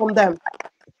pick from them?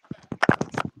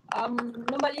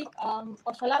 Normally,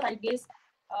 Oshola like this,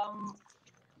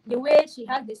 the way she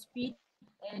has the speed,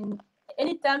 and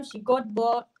anytime she got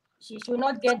ball, she will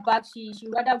not get back. She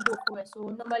rather go for it. So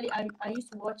normally, I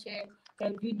used to watch her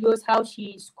videos how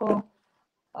she score,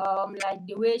 like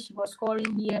the way she was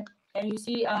scoring here. And you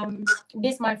see,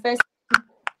 this my first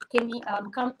came in,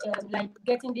 like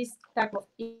getting this type of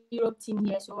Europe team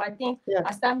here. So I think Yeah.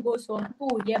 as time goes on, people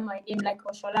will hear my name like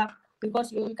Oshola,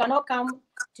 because you cannot come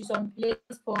to some place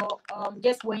for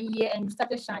just 1 year and you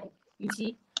started shining. You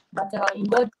see, but in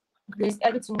God's grace,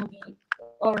 everything will be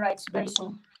all right very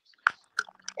soon.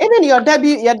 Even your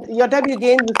debut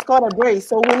game, you scored a brace,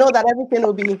 so we know that everything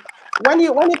will be. When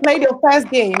you played your first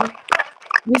game,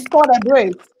 you scored a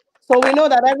brace, so we know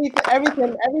that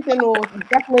everything will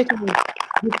definitely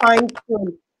be fine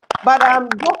soon. But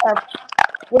Joseph,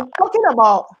 we're talking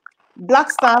about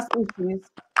Black Stars issues.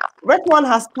 Red One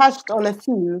has touched on a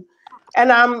few,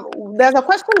 and there's a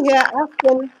question here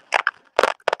asking.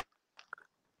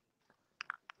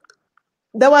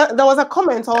 There was a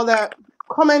comment, or the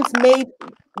comments made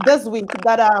this week,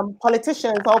 that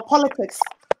politicians or politics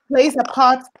plays a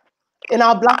part in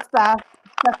our Black Stars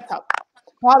setup,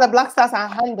 how the Black Stars are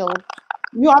handled.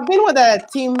 You have been with the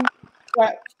team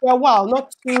for a while,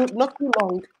 not too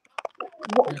long.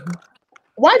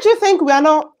 Why do you think we are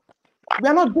not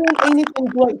doing anything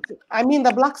great? I mean,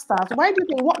 the Black Stars. Why do you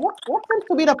think what seems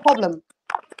to be the problem?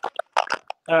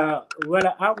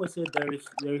 Well, I would say there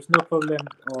is no problem,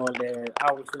 or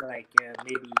I would say like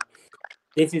maybe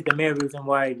this is the main reason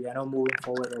why we are not moving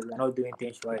forward, or we are not doing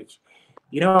things right.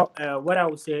 You know, what I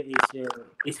would say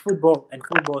is football, and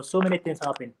football. So many things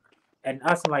happen, and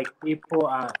as like people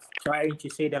are trying to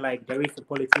say that like there is a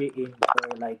policy in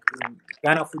like in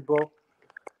Ghana football,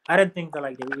 I don't think that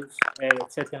like there is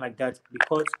something like that,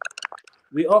 because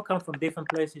we all come from different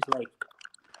places. Like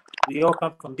we all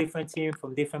come from different teams,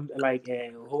 from different like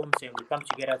homes, and we come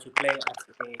together to play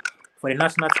for the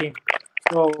national team.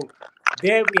 So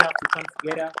there we have to come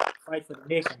together, fight for the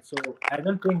nation. So I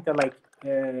don't think that like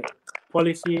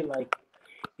policy like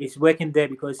is working there,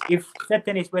 because if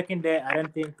certain is working there, I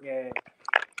don't think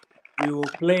we will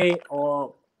play,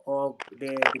 or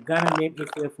the Ghana name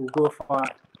itself will go far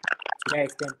to that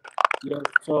extent. You know,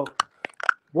 so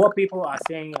what people are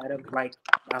saying, I don't like.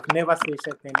 I've never said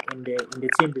something in the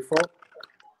team before,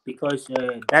 because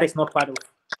that is not part of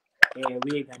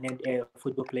we Ghanaian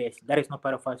football players. That is not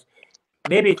part of us.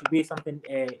 Maybe it will be something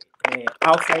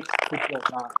outside football,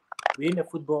 but within the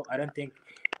football, I don't think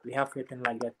we have anything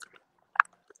like that.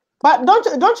 But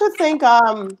don't you think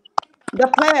the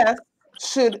players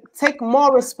should take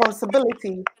more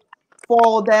responsibility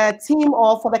for their team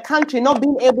or for the country not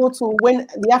being able to win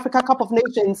the Africa Cup of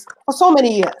Nations for so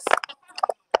many years?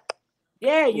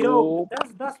 Yeah, you know,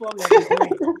 that's what we have been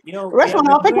doing. You know, we have Reshman,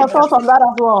 been I'll take doing your that. thoughts on that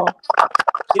as well.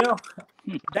 You know,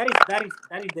 that is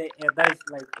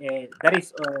like that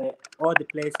is all the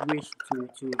players wish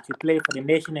to play for the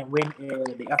nation and win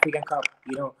the African Cup.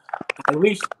 You know, I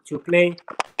wish to play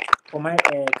for my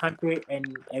country and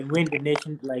win the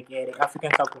nation, like the African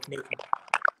Cup of Nations.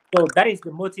 So that is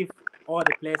the motive all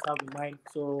the players have in mind.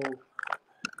 So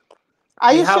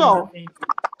Are we you have sure? nothing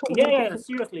to, yeah,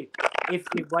 seriously. If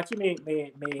Bachi may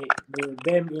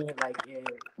bear me like in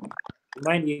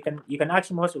mind, you can ask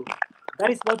him also. That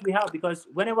is what we have, because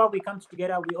whenever we come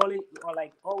together, we only, or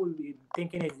like all we be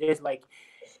thinking is just like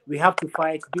we have to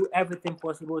fight, do everything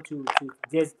possible to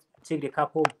just take the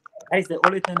cup home. That is the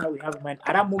only thing that we have in mind.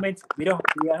 At that moment, we are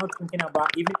not thinking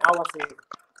about even ourselves.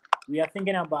 We are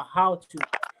thinking about how to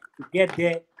get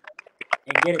there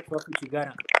and get a trophy to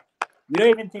Ghana. We don't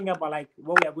even think about like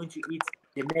what we are going to eat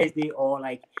the next day, or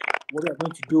like what we are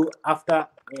going to do after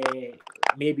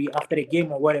maybe after the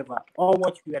game or whatever. All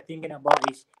what we are thinking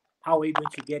about is how are you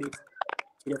going to get it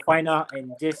to the final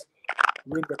and just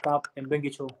win the cup and bring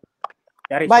it home?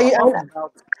 That is But all.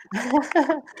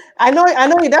 I know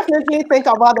you definitely think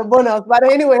about the bonus, but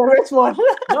anyway, Richmond.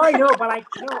 No, but like,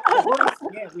 the bonus,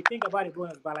 yeah, we think about the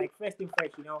bonus, but like first thing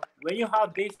first, when you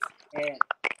have this,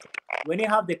 when you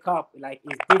have the cup, like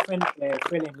it's different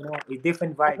feeling, it's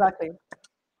different vibe. Exactly.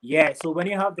 Yeah, so when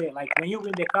you have when you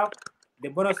win the cup, the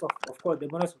bonus of course the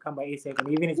bonus will come by 8 seconds,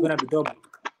 even it's gonna be double.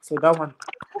 So that one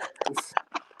is.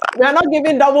 We are not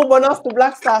giving double bonus to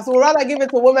Black Stars. We'd rather give it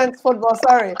to women's football.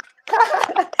 Sorry.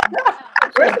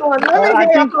 Richmond,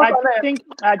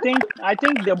 I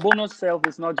think the bonus self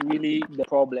is not really the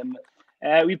problem.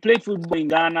 We played football in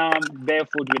Ghana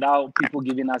barefoot without people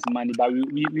giving us money, but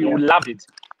we loved it.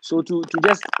 So to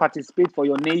just participate for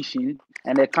your nation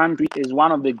and the country is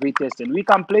one of the greatest. And we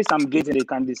can play some games and they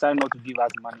can decide not to give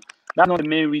us money. That's not the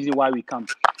main reason why we come.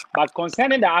 But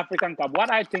concerning the African Cup,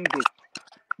 what I think is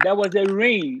there was a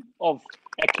reign of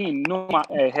a king,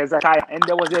 Hezekiah, and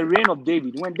there was a reign of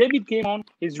David. When David came on,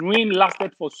 his reign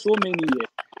lasted for so many years.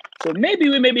 So maybe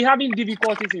we may be having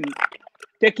difficulties in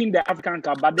taking the African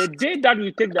Cup, but the day that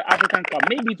we take the African Cup,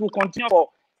 maybe it will continue for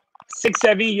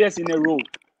 6-7 years in a row.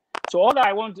 So all that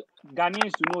I want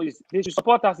Ghanaians to know is they should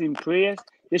support us in prayers.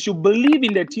 They should believe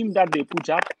in the team that they put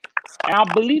up. And I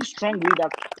believe strongly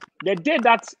that the day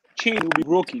that chain will be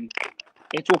broken,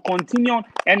 it will continue on.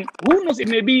 And who knows, it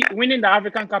may be winning the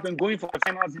African Cup and going for the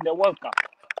finals in the World Cup.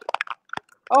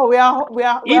 Oh, we are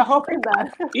hoping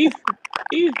that.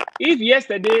 if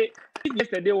yesterday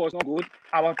was not good,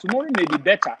 our tomorrow may be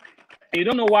better. You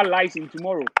don't know what lies in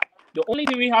tomorrow. The only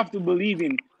thing we have to believe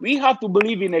in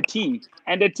a team.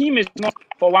 And the team is not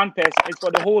for one person, it's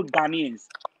for the whole Ghanaians.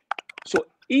 So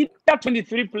either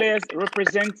 23 players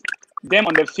represent them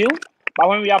on the field, but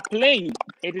when we are playing,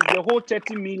 it is the whole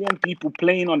 30 million people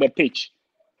playing on the pitch.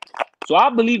 So I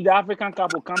believe the African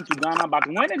Cup will come to Ghana, but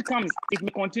when it comes, it may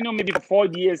continue maybe for 4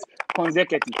 years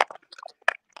consecutive.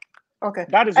 Okay.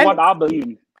 That is what I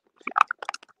believe.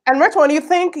 And Richmond, you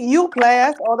think you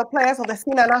players or the players of the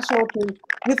senior national team,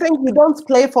 you think you don't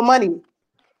play for money?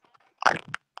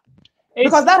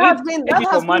 Because that has been the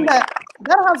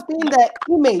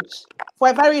image for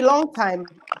a very long time.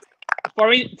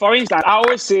 For instance, I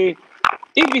always say,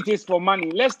 if it is for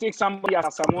money, let's take somebody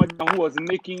as Samoa who was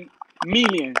making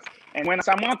millions. And when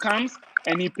Samoa comes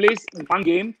and he plays one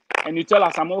game, and you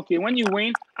tell Samoa, okay, when you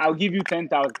win, I'll give you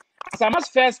 10,000. Samoa's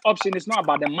first option is not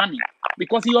about the money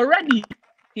because he already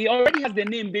has the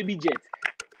name Baby Jet.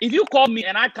 If you call me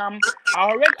and I come,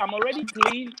 I'm already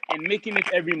playing and making it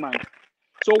every month.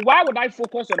 So why would I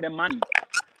focus on the money?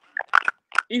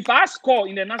 If I score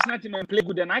in the national team and play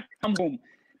good, then I come home.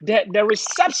 The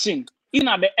reception in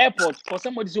at the airport for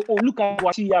somebody to say, oh, look at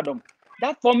what Yiadom.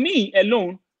 That for me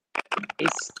alone,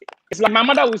 it's like my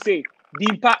mother would say,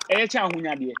 Dimpa Echa.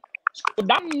 So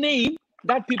that name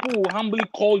that people will humbly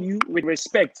call you with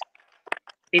respect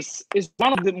is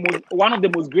one of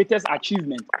the most greatest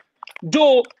achievements.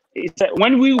 Though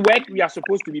when we work, we are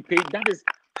supposed to be paid. That is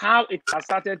how it has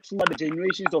started throughout the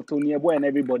generations of Tony Ebo and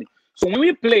everybody. So when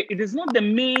we play, it is not the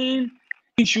main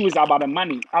issue is about the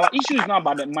money. Our issue is not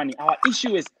about the money. Our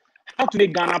issue is how to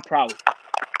make Ghana proud.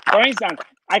 For instance,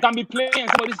 I can be playing and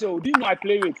somebody say, oh, do you know I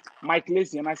play with Mike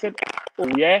Lacey? And I said, oh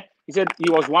yeah. He said he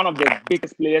was one of the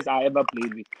biggest players I ever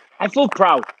played with. I feel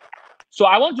proud. So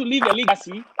I want to leave a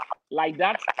legacy like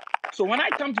that. So when I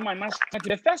come to my national team,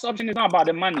 the first option is not about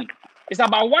the money. It's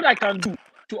about what I can do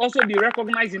to also be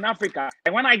recognized in Africa.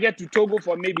 And when I get to Togo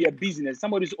for maybe a business,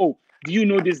 somebody says, oh, do you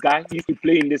know this guy? He used to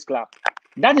play in this club.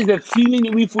 That is the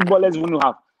feeling we footballers want to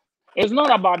have. It's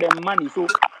not about the money. So,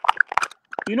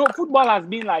 football has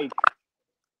been like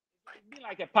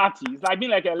a party. It's like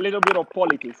been like a little bit of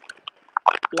politics.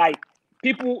 Like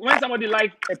people, when somebody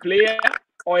likes a player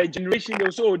or a generation,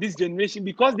 they'll say, oh, this generation,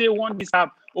 because they won this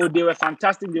cup, or they were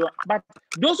fantastic. But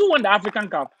those who won the African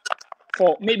Cup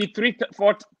for maybe three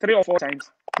or four times,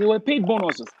 they were paid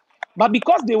bonuses. But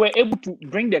because they were able to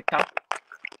bring the cup,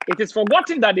 it is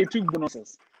forgotten that they took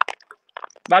bonuses.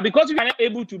 But because we are not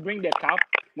able to bring the cup,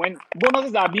 when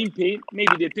bonuses are being paid,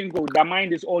 maybe they think, oh, the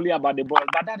mind is only about the ball.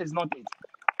 But that is not it.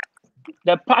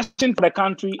 The passion for the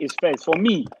country is first. For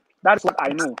me, that's what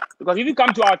I know. Because if you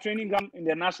come to our training ground in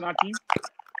the national team,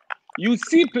 you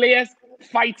see players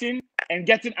fighting and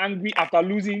getting angry after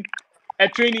losing a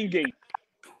training game.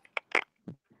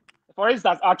 For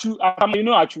instance, Achu,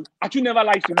 Achu never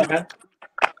likes to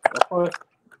lose.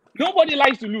 Nobody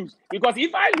likes to lose. Because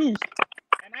if I lose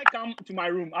and I come to my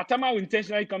room, Attamah will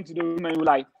intentionally come to the room and will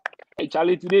like, hey,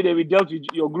 Charlie, today we dealt with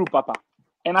your group, Papa.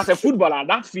 And as a footballer,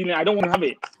 that feeling, I don't want to have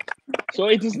it. So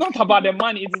it is not about the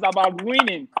money. It is about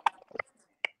winning.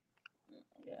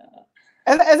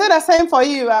 Is it the same for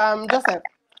you, Joseph?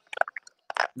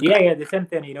 Yeah, the same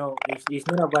thing. It's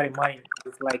not about the money.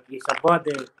 It's about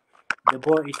the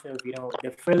ball itself.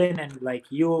 The feeling and like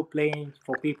you playing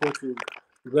for people to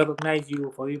recognize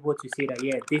you, for people to say that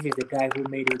this is the guy who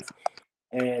made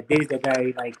it. This is the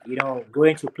guy, like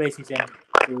going to places and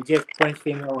they will just point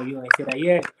finger on you and say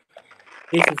that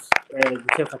this is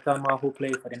Joseph Attamah who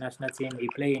played for the national team. He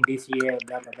played in this year,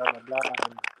 blah blah blah blah blah,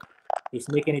 and he's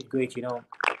making it great.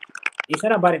 It's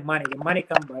not about the money. The money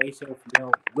comes by itself.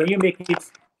 When you make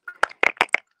it,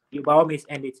 you by all means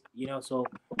end it. So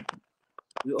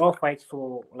we all fight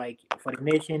for the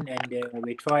nation, and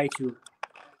we try to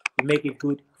make it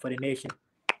good for the nation.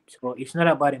 So it's not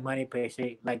about the money per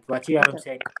se. Like what Yiadom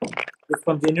said, it's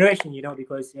from generation,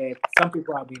 because some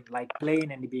people have been like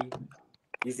playing and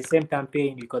it's the same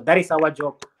campaign, because that is our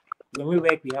job. When we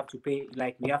work, we have to pay,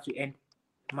 like we have to earn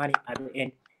money at the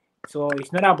end. So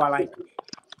it's not about like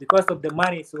because of the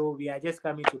money, so we are just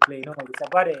coming to play. No, it's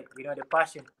about the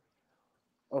passion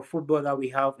of football that we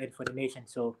have and for the nation.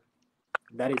 So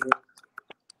that is it.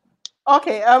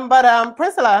 Okay, but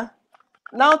Princella,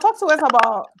 now talk to us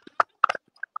about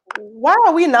why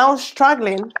are we now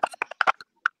struggling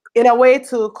in a way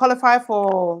to qualify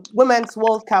for Women's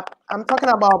World Cup? I'm talking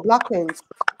about Black Queens.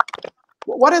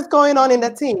 What is going on in the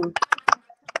team?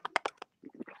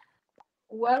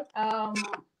 Well, I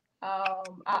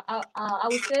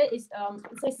would say it's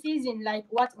a season like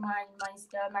what my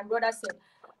brother said,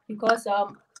 because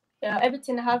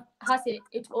everything has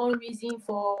its own reason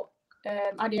for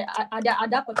at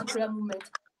that particular moment.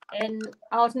 And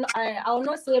I will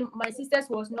not say my sisters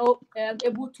was not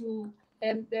able to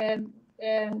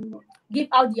give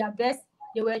out their best.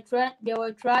 They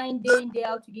were trying day in day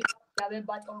out to give their best,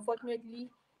 but unfortunately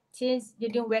things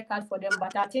didn't work out for them.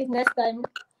 But I think next time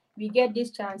we get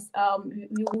this chance,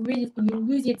 we will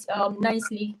use it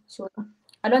nicely. So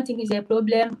I don't think it's a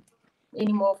problem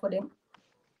anymore for them.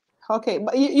 Okay,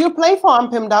 but you play for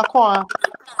Ampim Dakwa,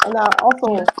 and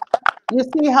also you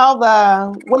see how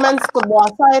the women's football,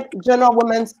 aside general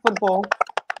women's football,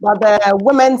 but the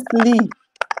women's league.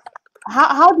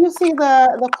 How do you see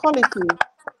the quality?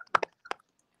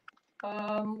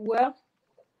 Well,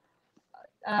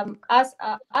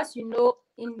 as you know,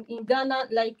 in Ghana,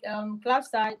 like club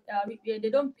side, they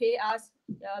don't pay us.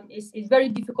 It's very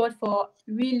difficult for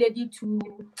we lady to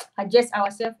adjust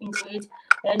ourselves into it.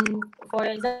 And for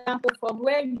example, from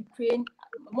where we train,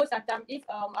 most of the time, if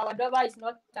our driver is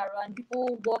not around,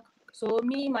 people walk. So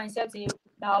me myself, say,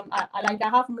 I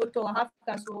have motor, I have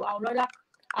car, so I would rather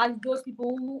ask those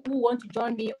people who want to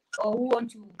join me or who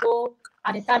want to go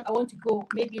at the time I want to go.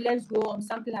 Maybe let's go or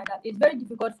something like that. It's very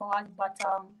difficult for us, but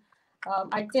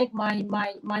I think my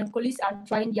colleagues are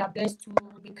trying their best to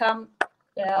become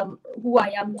who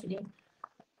I am today.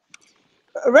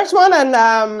 Richmond and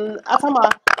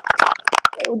Attamah,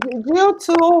 do you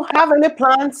two have any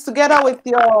plans together with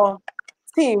your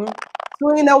team to,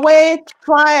 in a way,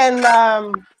 try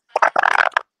and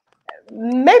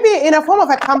maybe in a form of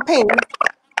a campaign,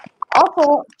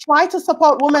 also try to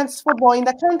support women's football in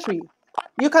the country?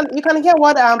 You can hear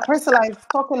what Princella is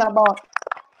talking about.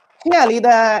 Clearly,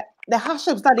 the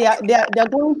hardships that they're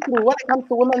going through when it comes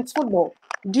to women's football.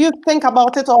 Do you think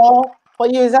about it, or for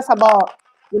you is just about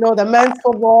the men's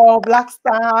football, Black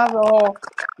Stars, or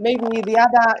maybe the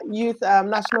other youth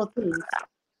national teams?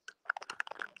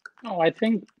 No, I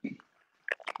think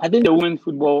the women's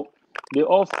football, they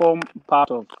all form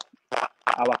part of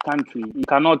our country. You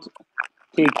cannot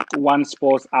take one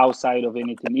sport outside of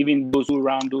anything. Even those who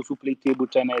run, those who play table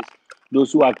tennis,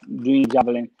 those who are doing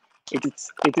javelin.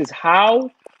 It is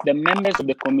how the members of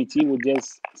the committee will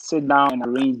just sit down and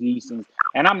arrange these things.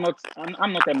 And I'm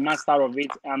not a master of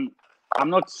it. I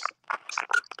don't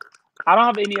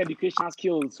have any educational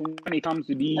skills when it comes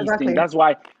to these things. That's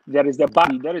why there is the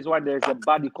body. That is why there is a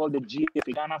body called the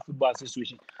GFA, Ghana Football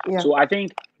Association. Yeah. So I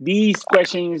think these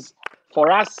questions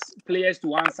for us players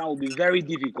to answer will be very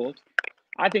difficult.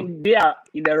 I think they are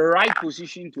in the right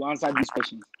position to answer these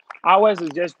questions. Ours is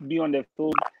just be on the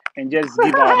field and just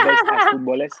give our best as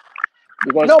footballers.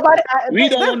 Because nobody, we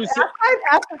don't want to say.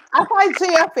 Aside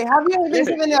GFA, have you even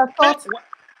given your thoughts?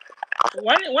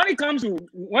 When it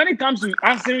comes to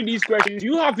answering these questions,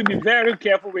 you have to be very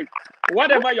careful with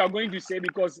whatever you are going to say,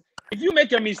 because if you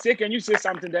make a mistake and you say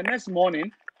something the next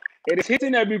morning, it is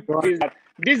hitting every place that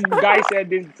this guy said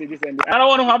this and this. I don't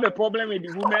want to have a problem with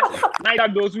the women,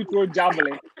 neither those who throw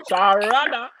javelin. So I'd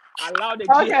rather allow the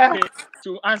GFA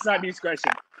to answer this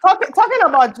question. Talking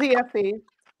about GFA,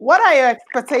 what are your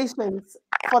expectations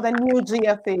for the new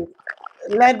GFA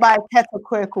led by Keto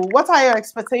Kweku? What are your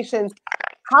expectations?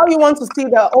 How you want to see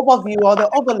the overview or the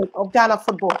overlook of Ghana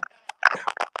football?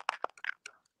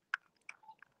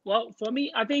 Well, for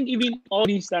me, I think even all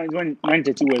these times when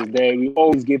Tete was there, we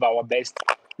always gave our best.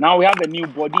 Now we have a new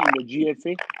body in the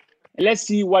GFA. And let's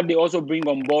see what they also bring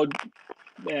on board,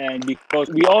 because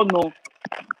we all know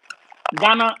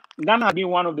Ghana has been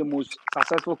one of the most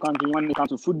successful countries when it comes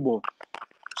to football.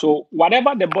 So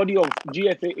whatever the body of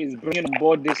GFA is bringing on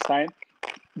board this time,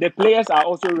 the players are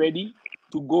also ready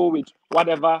to go with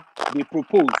whatever they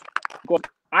propose. Because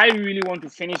I really want to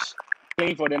finish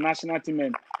playing for the national team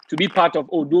and to be part of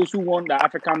those who won the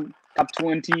African Cup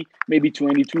 20, maybe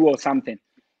 22 or something.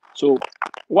 So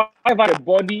whatever the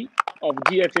body of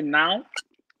GFA now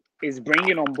is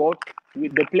bringing on board,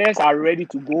 the players are ready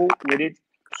to go with it,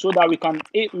 so that we can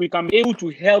be able to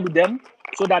help them,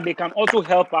 so that they can also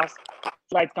help us,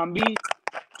 so it can be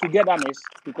togetherness.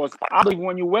 Because I believe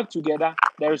when you work together,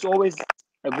 there is always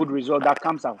a good result that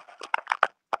comes out.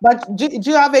 But do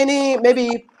you have any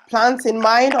maybe plans in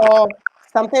mind, or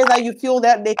something that you feel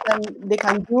that they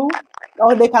can do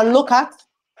or they can look at?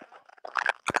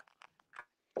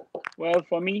 Well,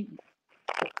 for me,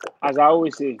 as I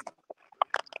always say,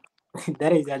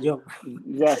 that is their job.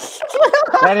 Yes,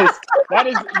 that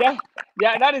is their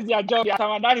job.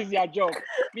 That is their job.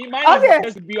 Me, mine is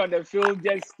just to be on the field,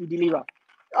 just to deliver.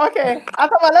 Okay,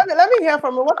 Attamah, let me hear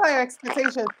from you. What are your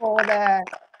expectations for the?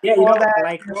 Yeah, you know,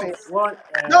 like what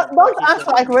don't act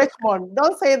like Richmond.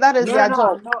 Don't say that is their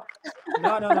job.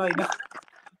 No.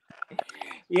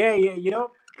 Yeah, you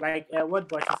know, like what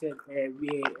Boakye said,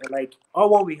 we like all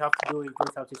what we have to do is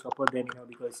just have to support them, you know,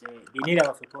 because they need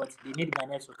our support, they need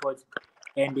Ghanaian support,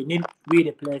 and they need we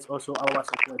the players also our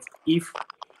support. If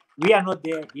we are not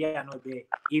there, they are not there.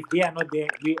 If they are not there,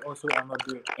 we also are not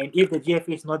there. And if the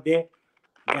GFA is not there,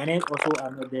 Ghanaians also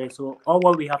are not there. So all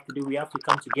what we have to do, we have to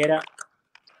come together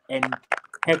and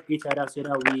help each other so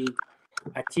that we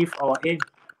achieve our aim.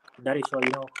 That is all,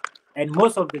 you know. And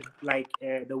most of the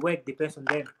the work depends on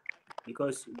them,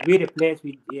 because we the players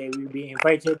will be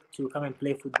invited to come and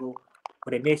play football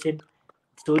for the nation.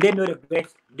 So they know the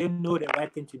best, they know the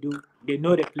right thing to do, they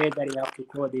know the players that they have to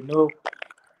call, they know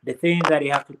the things that they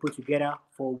have to put together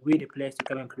for we the players to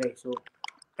come and play. So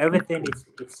everything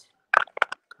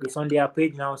is on their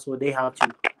page now, so they have to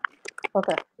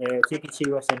take it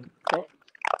serious and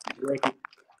work it.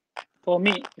 For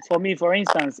me, for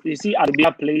instance, you see,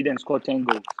 Attamah played and scored 10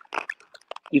 goals.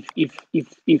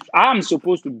 If I'm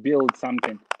supposed to build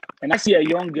something and I see a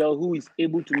young girl who is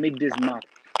able to make this mark,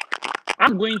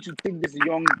 I'm going to take this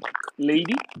young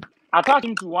lady, attach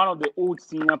him to one of the old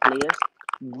senior players,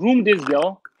 groom this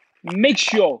girl, make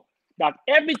sure that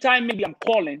every time maybe I'm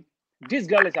calling, this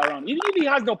girl is around. Even if he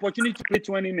has the opportunity to play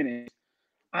 20 minutes,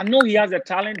 I know he has the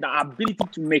talent, the ability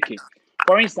to make it.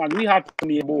 For instance, we had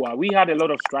Bawuah, we had a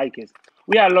lot of strikers,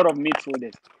 we had a lot of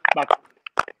midfielders. But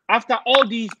after all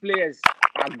these players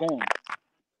are gone,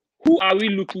 who are we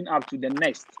looking up to the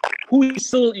next? Who is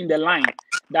still in the line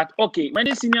that, okay, when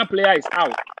the senior player is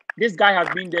out, this guy has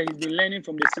been there, he's been learning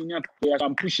from the senior players, so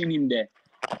I'm pushing him there.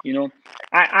 You know,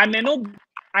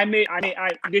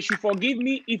 they should forgive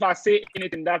me if I say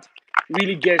anything that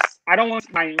really gets, I don't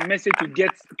want my message to get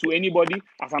to anybody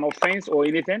as an offense or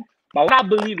anything. But what I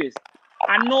believe is,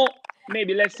 I know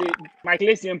maybe, let's say, my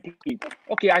Malaysian played.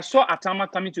 Okay, I saw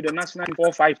Attamah coming to the national team 4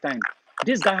 or 5 times.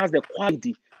 This guy has the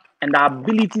quality and the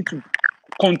ability to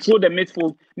control the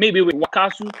midfield, maybe with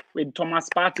Wakasu, with Thomas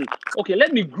Partey. Okay,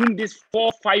 let me groom these 4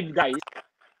 or 5 guys.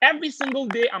 Every single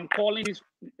day I'm calling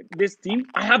this team,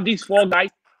 I have these 4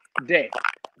 guys there.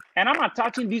 And I'm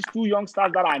attaching these 2 young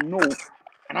stars that I know,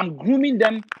 and I'm grooming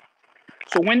them.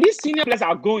 So when these senior players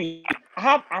are going, I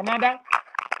have another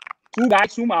 2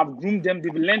 guys whom I've groomed them,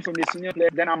 they've learned from the senior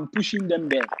players, then I'm pushing them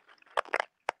there.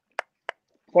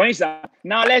 For instance,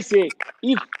 now let's say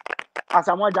if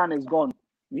Asamoah is gone,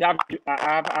 I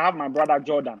have my brother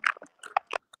Jordan.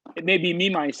 Maybe me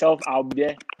myself, I'll be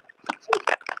there.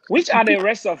 Which are the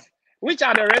rest of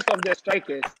the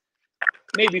strikers?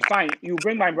 Maybe fine, you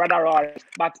bring my brother Roy,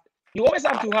 but you always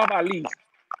have to have at least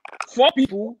 4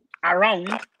 people around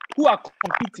who are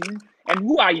competing and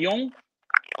who are young.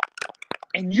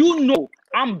 And you know,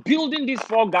 I'm building these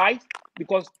 4 guys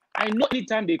because I know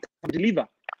anytime they can deliver.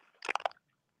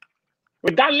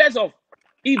 Regardless of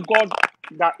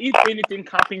if anything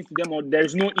happens to them or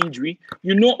there's no injury,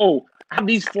 you know, oh, I have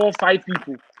these 4 or 5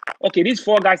 people. Okay, these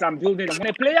 4 guys I'm building. And when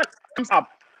a player comes up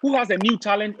who has a new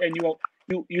talent and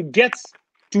you get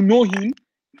to know him,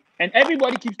 and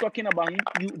everybody keeps talking about him,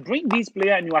 you bring these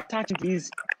players and you attach these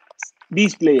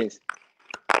players.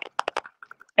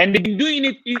 And they've been doing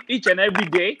it each and every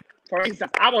day. For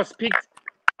instance, I was picked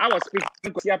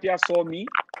because Siapia saw me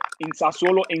in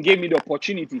Sassuolo and gave me the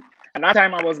opportunity. And that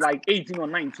time I was like 18 or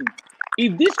 19.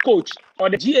 if this coach or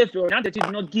the GFL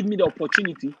did not give me the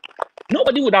opportunity,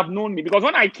 nobody would have known me. Because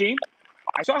when I came,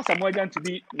 I saw Samuel to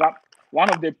be one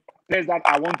of the players that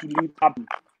I want to lead up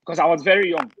because I was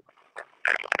very young.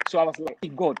 So I was like, hey,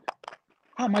 God,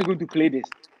 how am I going to play this?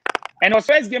 And it was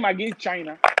first game against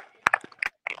China.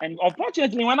 And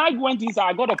unfortunately, when I went inside,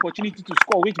 I got the opportunity to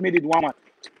score, which made it 1-1.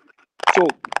 So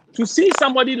to see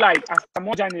somebody like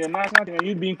Attamah in the national team and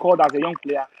you being called as a young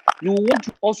player, you want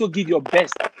to also give your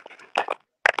best.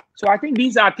 So I think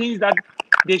these are things that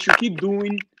they should keep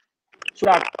doing so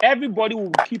that everybody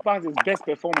will keep us his best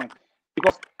performance.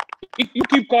 Because if you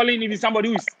keep calling, if it's somebody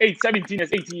who is 17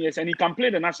 years, 18 years, and he can play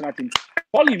the national team,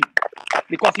 call him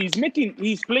because he's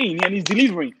playing and he's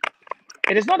delivering.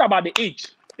 It is not about the age.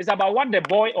 It's about what the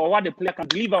boy or what the player can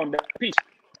deliver on the pitch.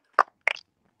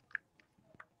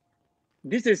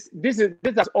 This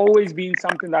has always been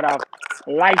something that I've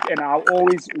liked and I've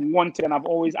always wanted and I've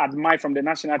always admired from the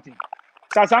national team.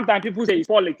 So sometimes people say it's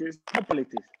politics. It's not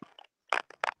politics.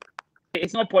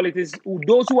 It's not politics.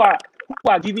 Those who are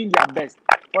giving their best.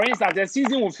 For instance, the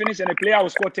season will finish and a player will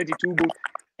score 32 goals,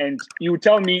 and you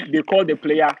tell me they called the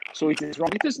player, so it is wrong.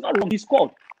 It is not wrong. He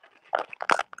scored.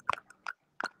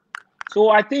 So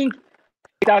I think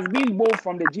it has been both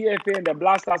from the GFA and the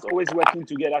Blasters always working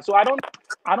together. So I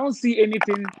don't see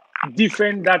anything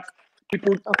different that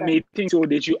people may think so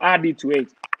they should add it to it.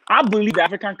 I believe the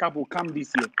African Cup will come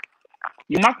this year.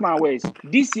 You mark my words.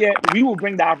 This year we will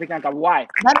bring the African Cup. Why?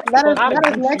 That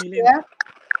is next year.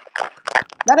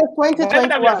 That is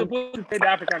 2021. We are supposed to play the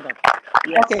African Cup.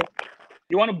 Yes. Okay.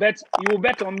 You want to bet? You will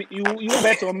bet on me. You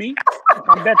bet on me. You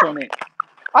can bet on it.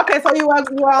 Okay, so you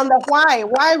are on the why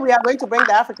we are going to bring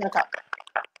the African Cup.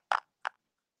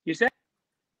 You said?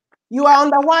 You are on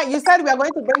the why. You said we are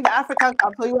going to bring the African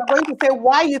Cup. So you are going to say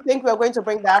why you think we are going to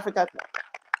bring the African Cup.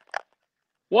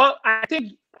 Well, I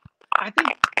think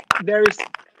there is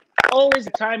always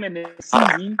a time in the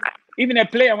season. Even a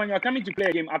player, when you're coming to play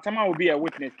a game, Attamah will be a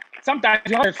witness. Sometimes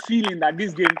you have a feeling that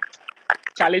this game,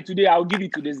 Charlie, today I'll give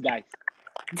it to this guy.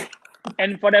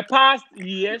 And for the past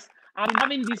years, I'm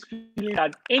having this feeling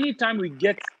that anytime we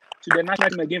get to the national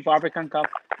team again for African Cup,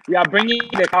 we are bringing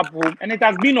the cup home. And it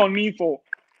has been on me for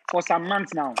some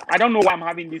months now. I don't know why I'm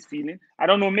having this feeling. I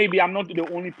don't know. Maybe I'm not the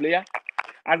only player.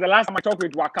 As the last time I talked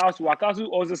with Wakasu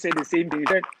also said the same thing. He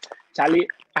said, Charlie,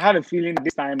 I have a feeling that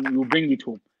this time you'll bring it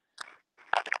home.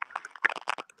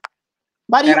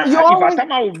 But you always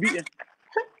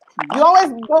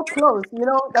go close. You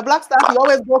know, the Black Stars, you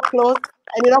always go close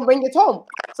and you don't bring it home.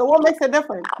 So what makes it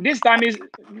different? This time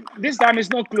is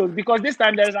not close because this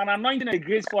time there's an anointing and a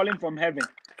grace falling from heaven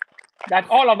that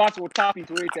all of us will tap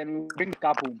into it and we'll bring the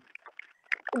cup home.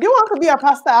 Do you want to be a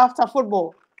pastor after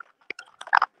football?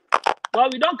 Well,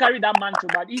 we don't carry that mantle,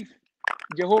 but if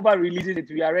Jehovah releases it,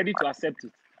 we are ready to accept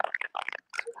it.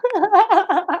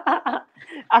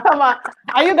 Attamah,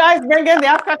 are you guys bringing the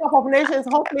African Cup of Nations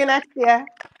hopefully next year?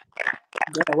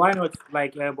 Yeah, why not?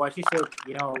 Like what she said,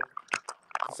 you know,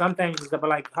 sometimes it's about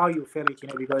like how you feel it, you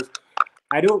know, because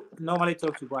I do normally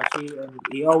talk to Boakye and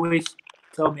he always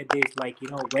tell me this, like, you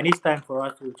know, when it's time for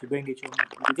us to bring it home,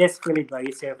 you just feel it by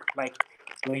yourself. Like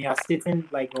when you're sitting,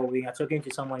 like, or when you're talking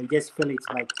to someone, you just feel it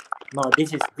like, no,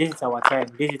 this is our time.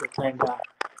 This is the time that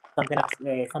something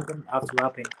has to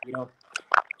happen, you know.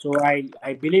 So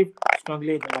I believe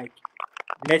strongly that like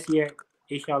next year,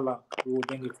 inshallah, we will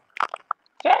bring it.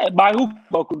 Yeah, by hook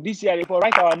or crook, this year, if we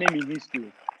write our name in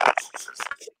history.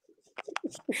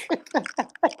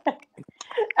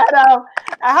 And I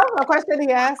have a question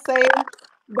here saying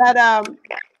that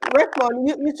Rickmond,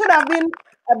 you should have been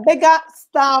a bigger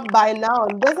star by now.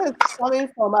 This is coming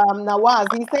from Nawaz.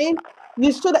 He's saying he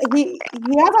has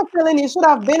a feeling you should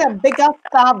have been a bigger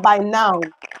star by now.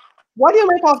 What do you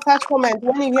make of such comments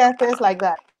when you hear things like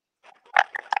that?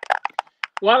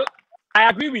 Well, I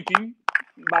agree with him,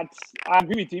 but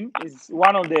it's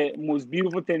one of the most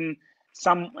beautiful things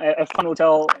a fan will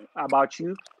tell about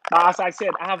you. But as I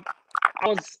said, I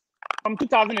was from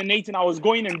 2018, I was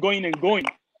going and going and going.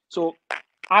 So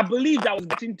I believed I was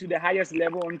getting to the highest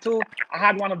level until I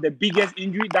had one of the biggest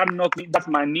injuries that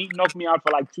my knee knocked me out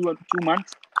for like two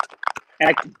months.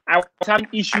 And I was having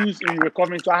issues in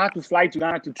recovering, so I had to fly to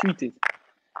Ghana to treat it.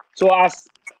 So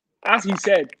as he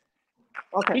said,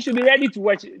 he should be ready to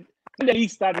watch. When the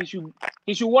league starts,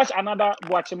 he should watch another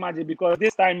Boakye match because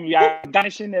this time we are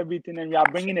garnishing everything and we are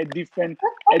bringing a different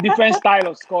style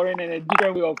of scoring and a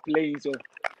different way of playing. So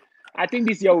I think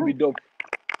this year will be dope.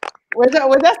 We're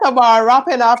just about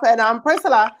wrapping up, and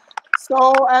Princella.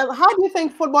 So how do you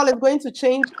think football is going to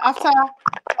change after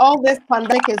all this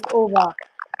pandemic is over?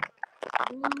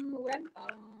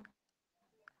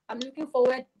 I'm looking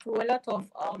forward to a lot of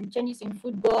changes in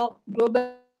football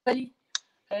globally,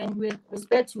 and with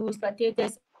respect to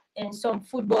spectators and some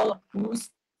football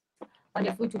rules on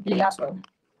the field to play as well.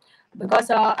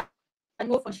 Because I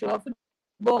know for sure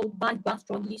football will bounce back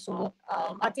strongly, so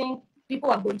I think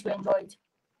people are going to enjoy it.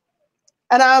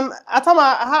 And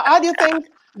Attamah, how do you think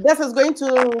this is going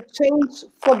to change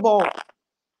football,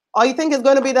 or you think it's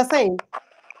going to be the same?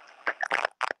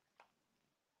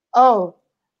 Oh,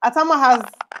 Attamah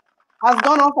has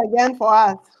gone off again for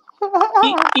us.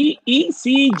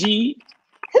 ECG.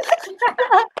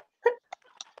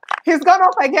 He's gone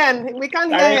off again. We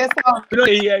can't hear his sound. We don't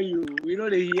hear you. We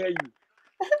don't hear you.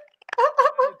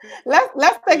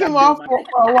 Let's take him off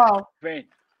for a while.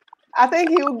 I think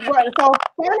he would. So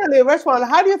finally, Richmond,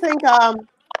 how do you think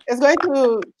it's going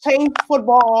to change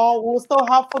football, or we'll still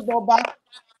have football back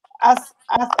as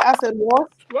it was?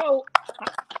 Well,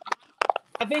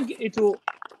 I think it will.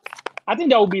 I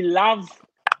think there will be love.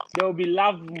 There will be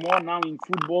love more now in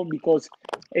football because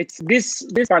it's this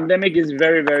pandemic is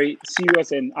very, very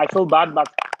serious, and I feel bad, but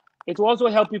it will also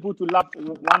help people to love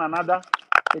one another.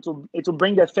 It will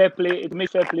bring the fair play. It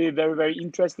makes fair play very, very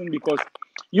interesting because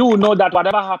you will know that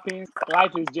whatever happens,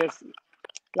 life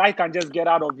can just get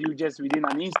out of you just within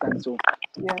an instant. So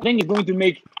yeah. I think it's going to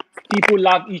make people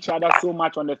love each other so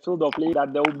much on the field of play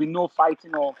that there will be no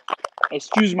fighting or,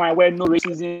 excuse my word, no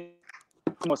racism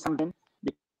or something.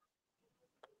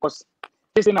 Because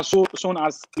this thing has shown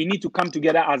us we need to come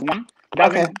together as one.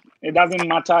 It doesn't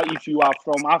matter if you are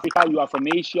from Africa, you are from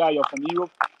Asia, you're from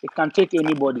Europe. It can take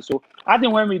anybody. So I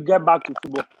think when we get back to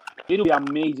football, it will be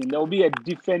amazing. There will be a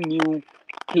different new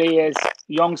players,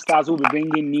 youngsters who will be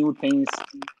bringing new things.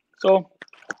 So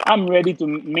I'm ready to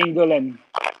mingle and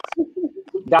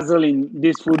dazzle in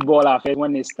this football affair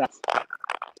when it starts.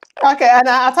 Okay, and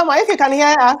Attamah, if you can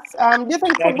hear us, do you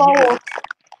think football will...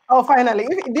 Oh, finally.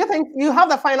 Do you think you have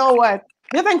the final word?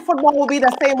 Do you think football will be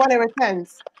the same when it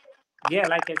returns? Yeah,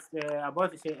 like it's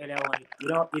about to say earlier on,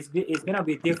 it's gonna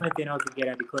be different thing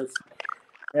altogether because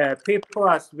people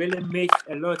has really missed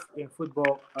a lot in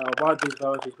football while this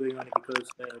virus is going on because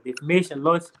they've missed a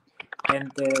lot,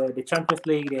 and the Champions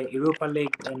League, the Europa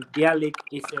League, and their league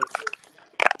is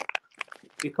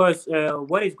because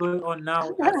what is going on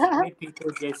now has made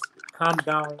people just calm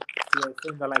down to a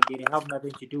thing that like they have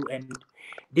nothing to do, and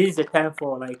this is a time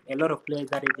for like a lot of players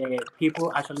that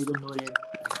people actually don't know them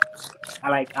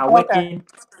are working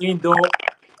indoor,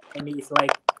 and it's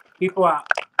like people are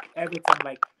every time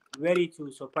like ready to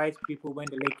surprise people when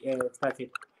the league started.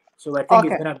 So I think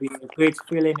it's gonna be a great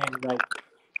feeling, and like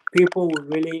people will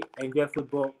really enjoy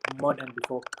football more than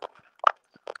before.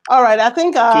 All right, I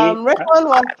think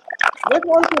Richmond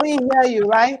couldn't hear you,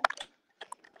 right?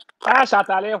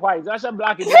 Shatale white. That's a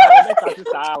black.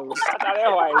 Shatale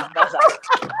white.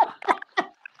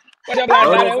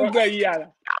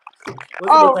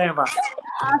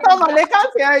 Attamah, they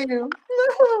can't hear you.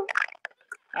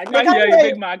 I can't hear you,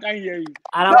 big man. I can't hear you.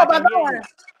 No, but don't worry.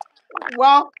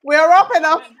 Well, we're wrapping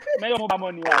up. May you move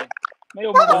money, right? May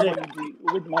you move money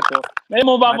with motor. May you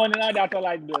move money now. That's all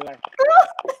I do, right?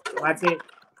 That's it.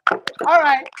 All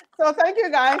right. So thank you,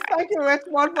 guys. Thank you,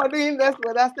 Richmond, for doing this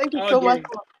with us. Thank you so much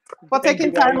for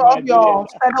taking time off your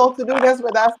schedule to do this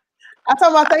with us.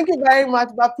 Attamah, thank you very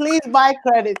much. But please buy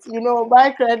credits. Buy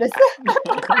credits.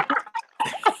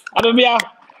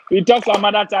 We talk some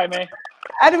other time, eh?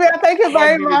 Advia, thank you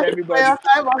very much for your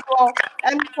time as well.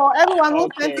 And for everyone who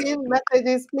sent in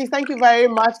messages, please, thank you very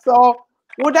much. So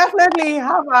we'll definitely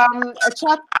have a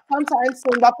chat sometime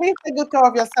soon. But please take good care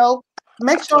of yourself.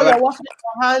 Make sure you're washing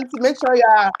your hands. Make sure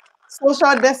you're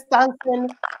social distancing.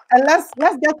 And let's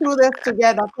get through this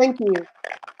together. Thank you.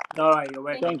 All right, you're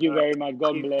welcome. Thank you very much.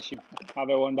 God bless you. Have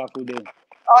a wonderful day.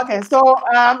 Okay, so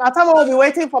Attamah will be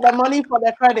waiting for the money for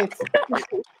the credit.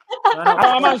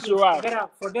 I'm sure.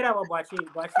 Forget about Boakye.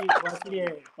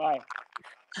 Bye.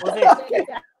 Okay.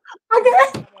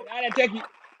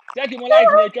 Take him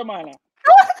alive, come on.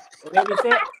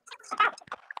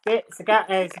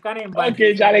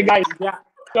 Okay, Charlie, guys.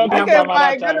 Okay,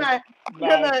 bye. Good night.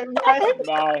 Bye.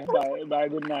 Bye.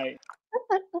 Good night.